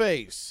old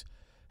face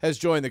has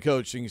joined the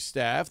coaching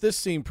staff. This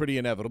seemed pretty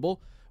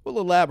inevitable. We'll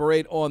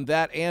elaborate on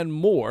that and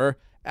more.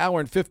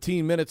 Hour and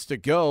 15 minutes to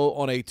go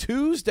on a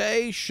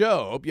Tuesday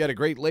show. Hope you had a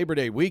great Labor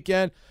Day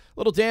weekend. A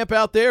little damp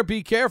out there.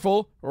 Be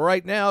careful.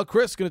 Right now,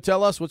 Chris is going to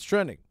tell us what's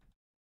trending.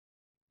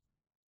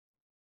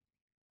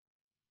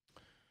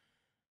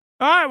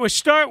 All right, we'll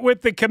start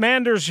with the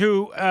Commanders,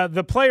 who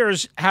the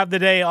players have the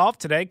day off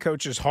today.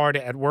 Coach is hard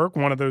at work,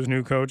 one of those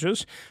new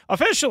coaches.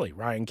 Officially,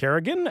 Ryan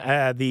Kerrigan,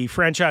 the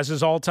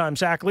franchise's all-time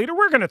sack leader.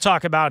 We're going to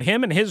talk about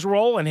him and his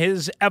role and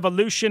his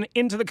evolution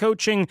into the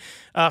coaching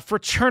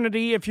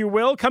fraternity, if you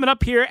will, coming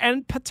up here,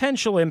 and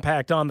potential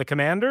impact on the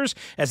Commanders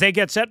as they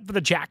get set for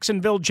the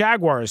Jacksonville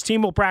Jaguars.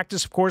 Team will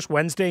practice, of course,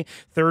 Wednesday,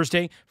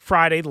 Thursday,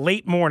 Friday,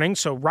 late morning.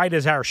 So right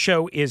as our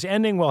show is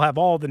ending, we'll have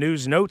all the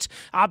news, notes,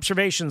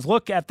 observations,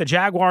 look at the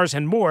Jaguars,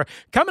 and more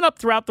coming up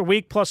throughout the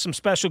week, plus some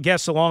special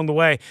guests along the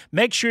way.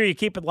 Make sure you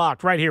keep it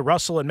locked right here,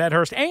 Russell and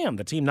Medhurst and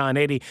the Team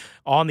 980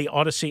 on the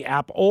Odyssey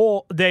app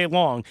all day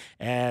long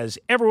as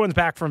everyone's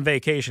back from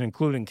vacation,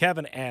 including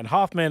Kevin and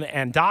Hoffman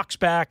and Doc's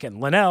back and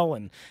Linnell,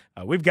 and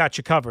we've got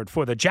you covered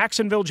for the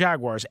Jacksonville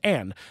Jaguars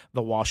and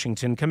the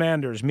Washington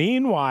Commanders.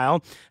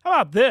 Meanwhile, how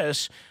about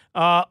this?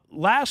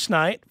 Last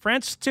night,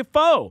 Francis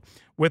Tiafoe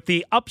with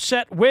the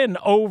upset win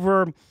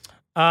over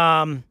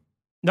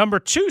number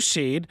 2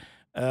 seed.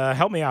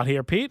 Help me out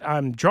here, Pete.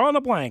 I'm drawing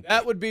a blank.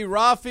 That would be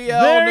Rafael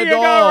Nadal. There you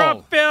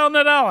go, Rafael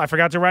Nadal. I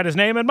forgot to write his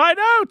name in my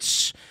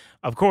notes.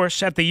 of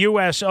course, at the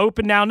U.S.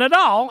 Open. Now,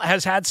 Nadal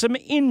has had some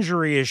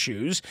injury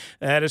issues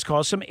that has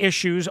caused some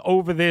issues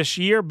over this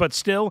year, but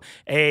still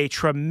a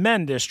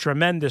tremendous,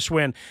 tremendous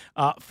win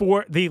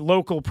for the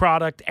local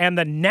product. And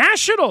the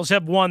Nationals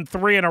have won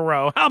 3 in a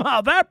row. How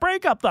about that?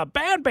 Break up the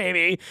band,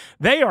 baby.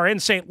 They are in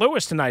St.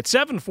 Louis tonight,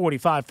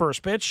 7:45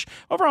 first pitch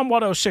over on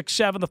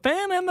 106.7 The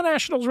Fan and the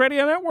Nationals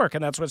Radio Network,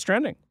 and that's what's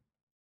trending.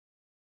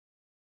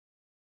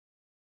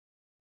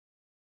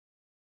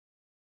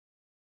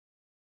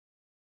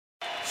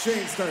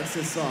 Shane starts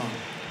this song.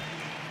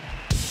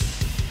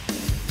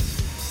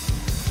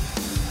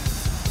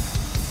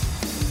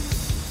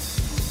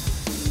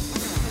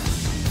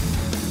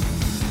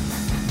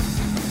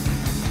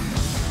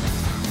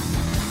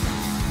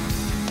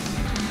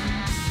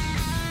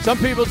 Some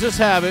people just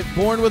have it,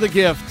 born with a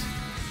gift.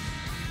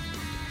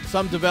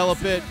 Some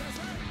develop it.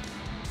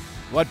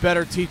 What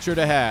better teacher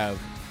to have?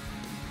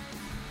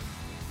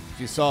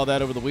 You saw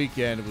that over the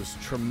weekend. It was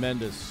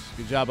tremendous.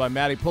 Good job by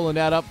Maddie pulling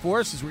that up for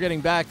us as we're getting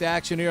back to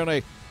action here on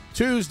a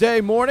Tuesday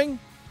morning.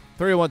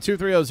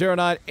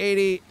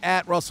 301-230-0980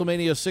 at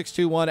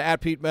WrestleMania621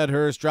 at Pete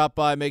Medhurst. Drop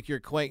by, make your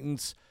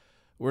acquaintance.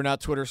 We're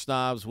not Twitter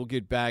snobs. We'll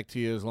get back to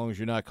you as long as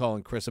you're not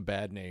calling Chris a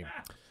bad name.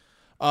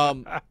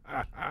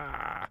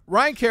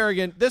 Ryan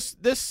Kerrigan, this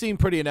seemed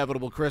pretty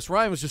inevitable, Chris.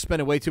 Ryan was just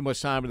spending way too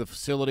much time in the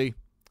facility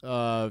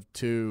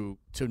to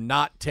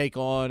not take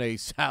on a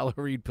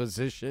salaried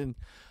position.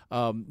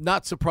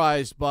 Not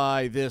surprised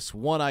by this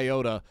one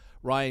iota,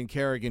 Ryan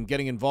Kerrigan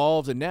getting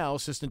involved and now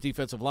assistant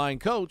defensive line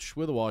coach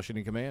with the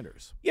Washington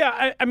Commanders.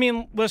 Yeah, I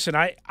mean, listen,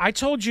 I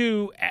told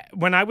you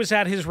when I was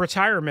at his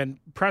retirement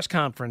press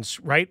conference,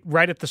 right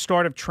at the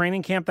start of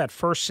training camp that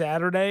first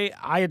Saturday,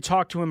 I had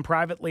talked to him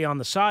privately on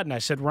the side, and I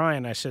said,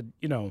 Ryan,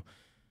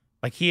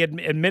 like he had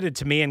admitted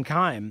to me and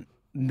Keim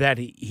that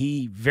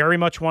he very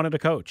much wanted to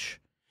coach.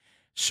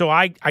 So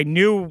I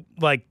knew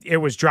like it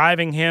was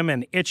driving him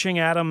and itching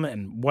at him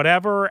and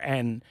whatever.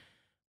 And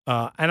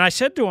I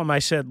said to him, I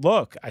said,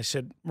 look,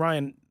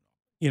 Ryan,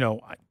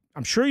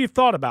 I'm sure you've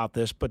thought about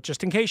this, but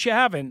just in case you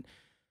haven't,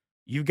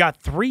 you've got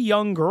 3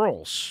 young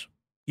girls,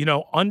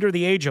 under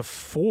the age of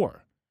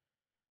 4.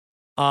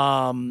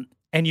 And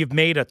you've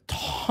made a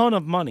ton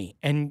of money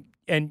and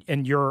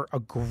you're a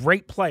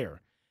great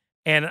player.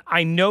 And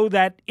I know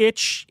that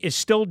itch is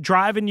still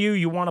driving you.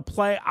 You want to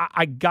play.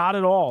 I got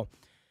it all.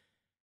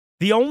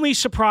 The only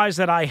surprise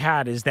that I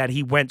had is that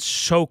he went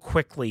so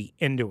quickly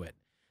into it,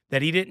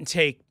 that he didn't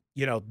take,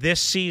 this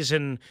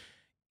season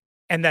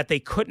and that they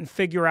couldn't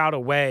figure out a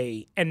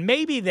way. And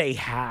maybe they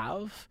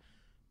have,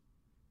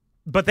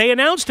 but they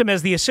announced him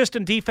as the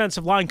assistant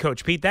defensive line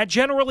coach, Pete. That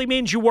generally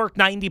means you work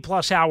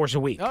 90-plus hours a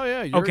week. Oh,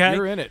 yeah,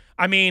 you're in it.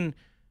 I mean,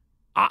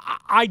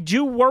 I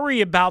do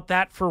worry about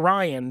that for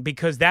Ryan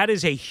because that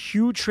is a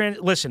huge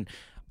listen,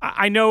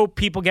 I know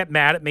people get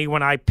mad at me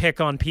when I pick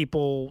on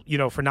people,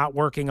 for not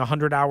working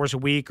 100 hours a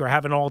week or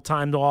having all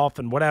time off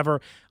and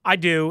whatever. I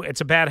do.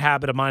 It's a bad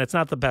habit of mine. It's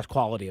not the best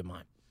quality of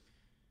mine.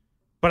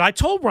 But I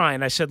told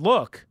Ryan, I said,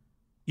 look,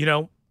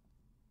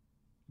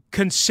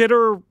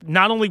 consider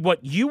not only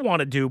what you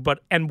want to do,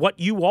 and what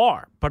you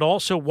are, but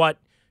also what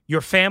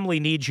your family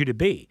needs you to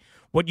be.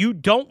 What you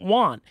don't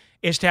want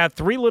is to have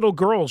 3 little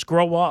girls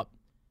grow up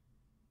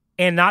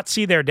and not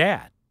see their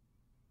dad.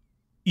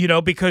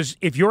 Because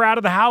if you're out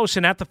of the house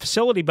and at the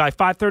facility by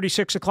 5:30,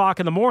 6 o'clock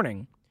in the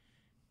morning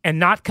and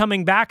not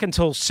coming back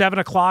until 7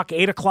 o'clock,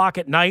 8 o'clock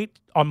at night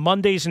on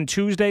Mondays and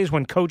Tuesdays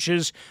when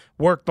coaches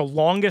work the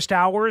longest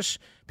hours,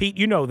 Pete,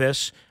 you know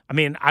this. I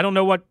mean, I don't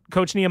know what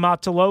Coach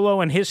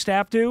Niumatalolo and his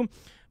staff do,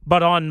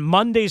 but on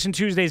Mondays and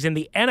Tuesdays in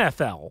the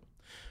NFL,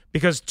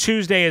 because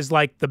Tuesday is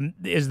like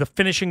the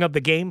finishing of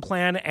the game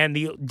plan and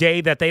the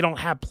day that they don't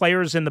have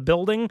players in the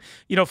building,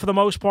 for the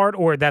most part,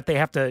 or that they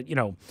have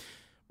to,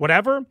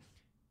 whatever.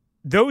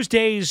 Those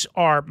days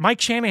are,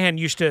 Mike Shanahan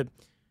used to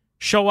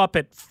show up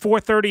at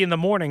 4:30 in the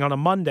morning on a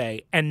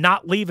Monday and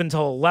not leave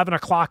until 11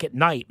 o'clock at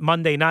night,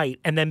 Monday night,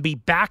 and then be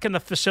back in the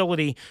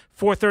facility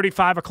 4:30,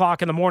 5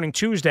 o'clock in the morning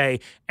Tuesday,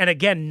 and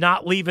again,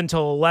 not leave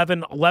until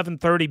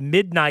 11:30,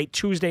 midnight,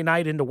 Tuesday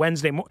night into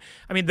Wednesday morning.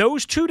 I mean,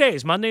 those 2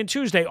 days, Monday and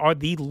Tuesday, are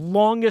the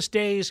longest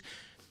days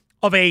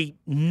of a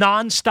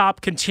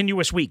nonstop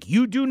continuous week.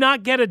 You do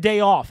not get a day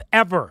off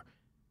ever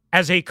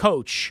as a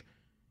coach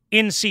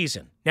in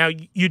season. Now,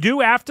 you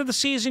do after the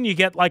season. You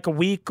get like a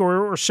week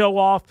or so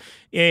off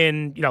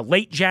in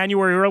late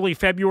January, early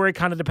February,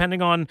 kind of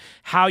depending on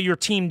how your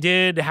team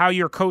did, how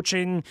your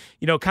coaching,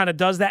 kind of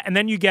does that. And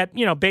then you get,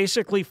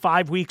 basically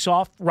 5 weeks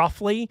off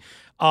roughly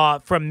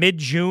from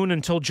mid-June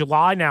until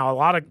July. Now, a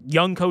lot of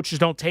young coaches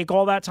don't take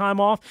all that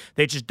time off.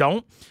 They just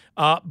don't.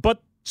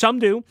 But some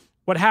do,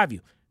 what have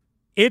you.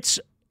 It's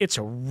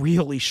a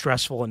really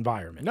stressful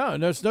environment. No,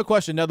 there's no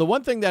question. Now, the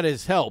one thing that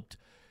has helped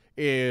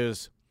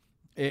is –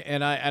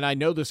 and I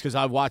know this because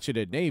I watch it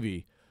at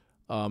Navy,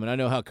 and I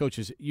know how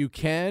coaches. You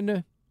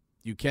can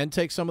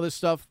take some of this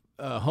stuff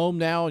home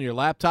now on your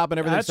laptop and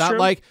everything. That's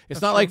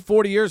It's not like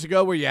 40 years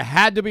ago where you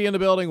had to be in the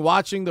building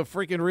watching the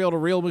freaking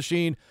reel-to-reel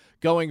machine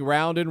going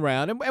round and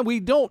round. And we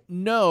don't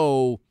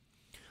know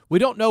We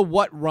don't know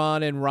what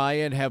Ron and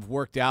Ryan have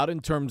worked out in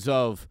terms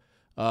of,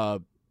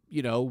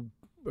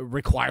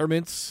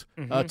 requirements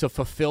to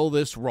fulfill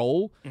this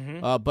role.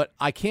 But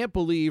I can't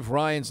believe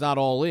Ryan's not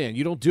all in.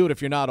 You don't do it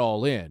if you're not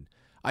all in.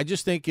 I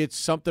just think it's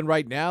something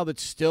right now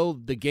that's still,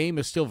 the game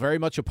is still very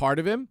much a part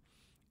of him.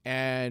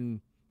 And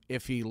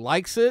if he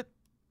likes it,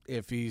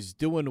 if he's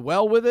doing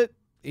well with it,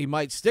 he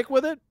might stick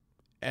with it.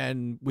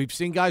 And we've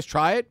seen guys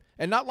try it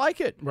and not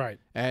like it. Right.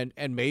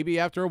 And maybe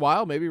after a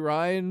while, maybe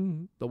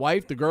Ryan, the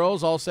wife, the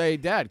girls all say,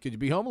 Dad, could you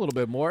be home a little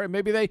bit more? And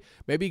maybe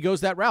he goes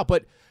that route.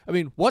 But I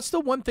mean, what's the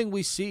one thing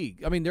we see?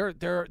 I mean,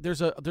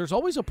 there's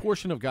always a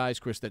portion of guys,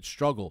 Chris, that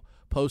struggle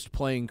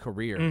post-playing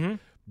career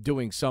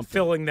doing something.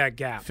 Filling that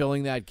gap.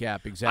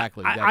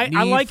 Exactly. I That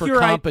need like for your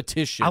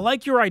competition. I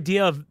like your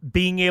idea of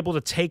being able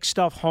to take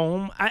stuff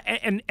home.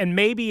 And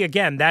maybe,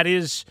 again, that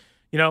is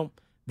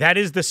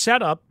the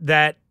setup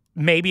that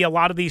maybe a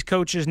lot of these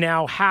coaches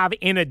now have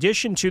in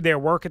addition to their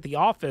work at the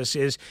office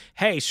is,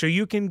 hey, so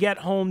you can get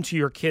home to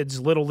your kid's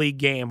Little League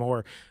game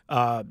or,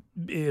 you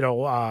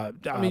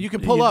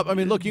can pull up. I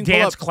mean, look, you can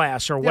dance pull up,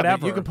 class or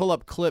whatever. You can pull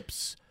up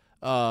clips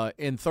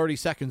in 30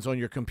 seconds on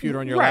your computer,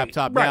 on your Right,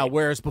 laptop right. now,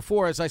 whereas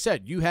before, as I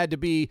said, you had to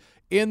be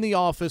in the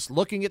office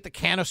looking at the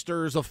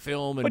canisters of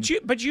film. And But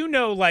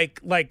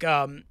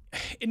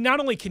not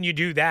only can you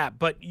do that,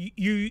 but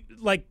you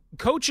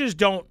coaches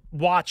don't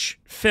watch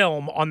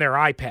film on their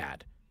iPad.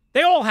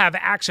 They all have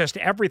access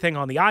to everything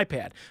on the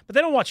iPad, but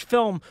they don't watch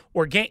film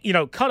or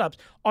cut-ups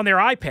on their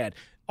iPad.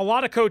 A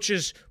lot of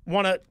coaches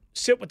want to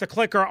sit with the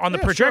clicker on the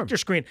projector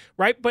screen,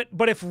 right? But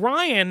if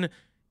Ryan,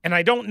 and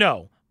I don't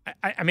know,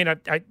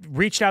 I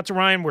reached out to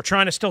Ryan. We're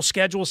trying to still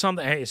schedule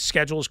something. Hey, his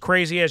schedule is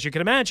crazy, as you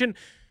can imagine.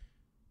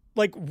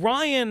 Like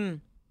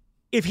Ryan,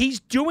 if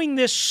he's doing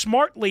this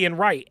smartly and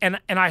right, and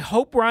I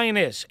hope Ryan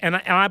is, and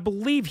I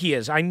believe he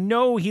is. I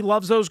know he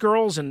loves those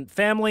girls and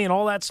family and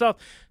all that stuff.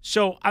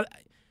 So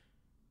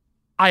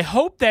I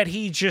hope that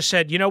he just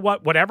said, you know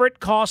what, whatever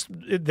it costs,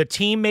 the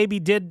team maybe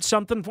did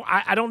something.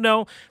 I don't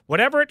know.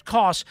 Whatever it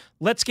costs,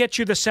 let's get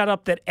you the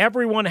setup that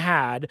everyone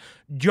had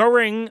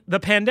during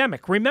the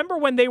pandemic. Remember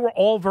when they were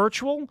all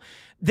virtual?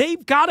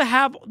 They've got to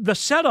have the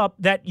setup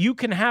that you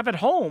can have at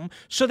home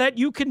so that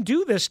you can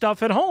do this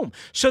stuff at home,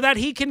 so that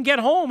he can get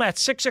home at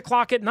 6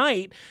 o'clock at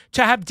night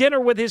to have dinner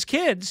with his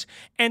kids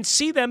and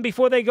see them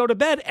before they go to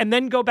bed and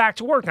then go back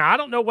to work. Now, I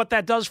don't know what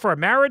that does for a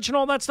marriage and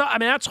all that stuff. I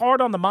mean, that's hard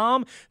on the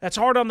mom. That's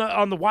hard on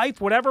the wife,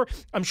 whatever.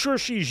 I'm sure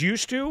she's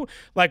used to,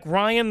 like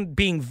Ryan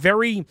being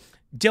very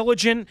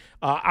diligent.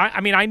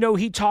 I know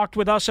he talked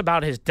with us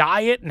about his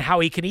diet and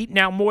how he can eat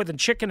now more than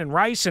chicken and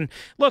rice. And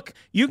look,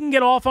 you can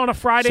get off on a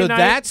Friday night. So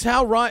that's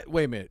how Ryan.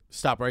 Wait a minute.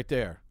 Stop right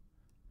there.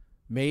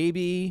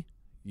 Maybe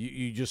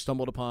you just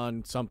stumbled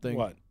upon something.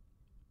 What?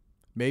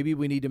 Maybe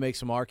we need to make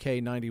some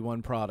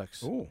RK91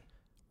 products. Ooh.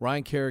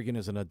 Ryan Kerrigan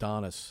is an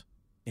Adonis.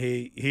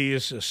 He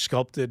is a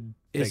sculpted.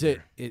 Is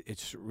figure.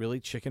 It's really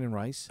chicken and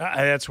rice?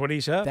 That's what he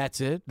said.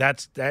 That's it?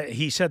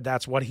 He said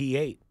that's what he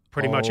ate.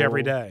 Pretty much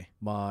every day.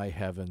 My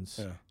heavens.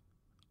 Yeah.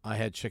 I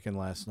had chicken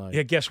last night.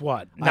 Yeah, guess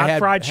what? Not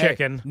fried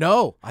chicken.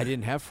 No, I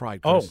didn't have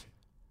fried, Chris.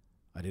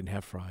 I didn't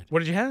have fried. What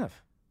did you have?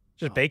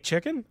 Just baked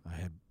chicken?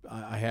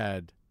 I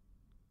had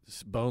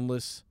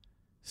boneless,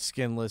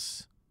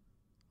 skinless.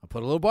 I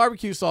put a little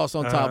barbecue sauce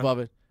on top of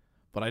it,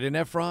 but I didn't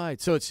have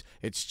fried. So it's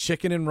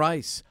chicken and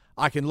rice.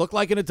 I can look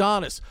like an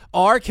Adonis.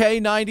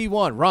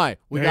 RK91. Ryan,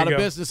 we got a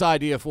business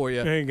idea for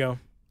you. There you go.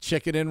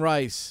 Chicken and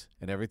rice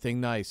and everything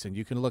nice, and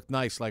you can look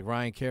nice like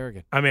Ryan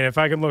Kerrigan. I mean, if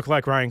I can look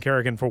like Ryan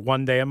Kerrigan for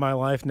one day in my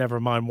life,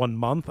 never mind 1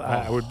 month,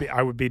 I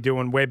would be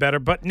doing way better.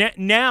 But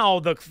now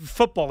the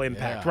football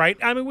impact, right?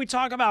 I mean, we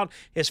talk about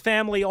his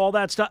family, all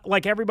that stuff.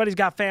 Like everybody's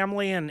got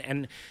family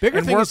and bigger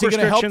and thing work is he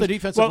going to help the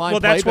defensive line well,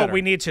 play that's better. what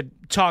we need to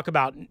talk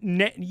about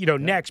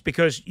next,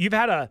 because you've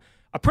had a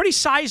pretty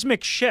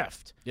seismic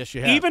shift. Yes, you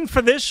have. Even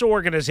for this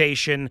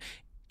organization,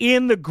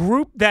 in the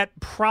group that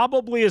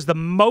probably is the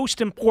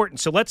most important.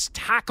 So let's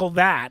tackle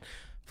that,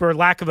 for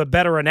lack of a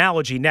better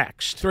analogy,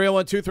 next.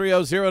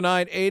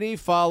 301-230-0980.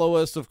 Follow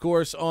us, of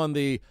course, on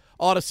the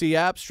Odyssey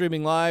app,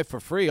 streaming live for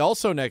free.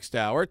 Also next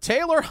hour,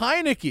 Taylor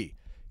Heineke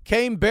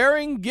came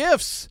bearing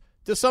gifts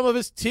to some of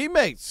his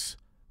teammates.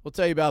 We'll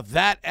tell you about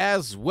that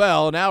as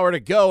well. An hour to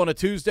go on a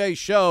Tuesday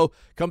show.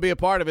 Come be a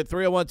part of it.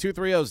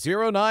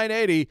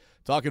 301-230-0980.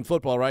 Talking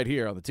football right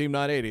here on the Team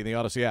 980 and the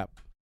Odyssey app.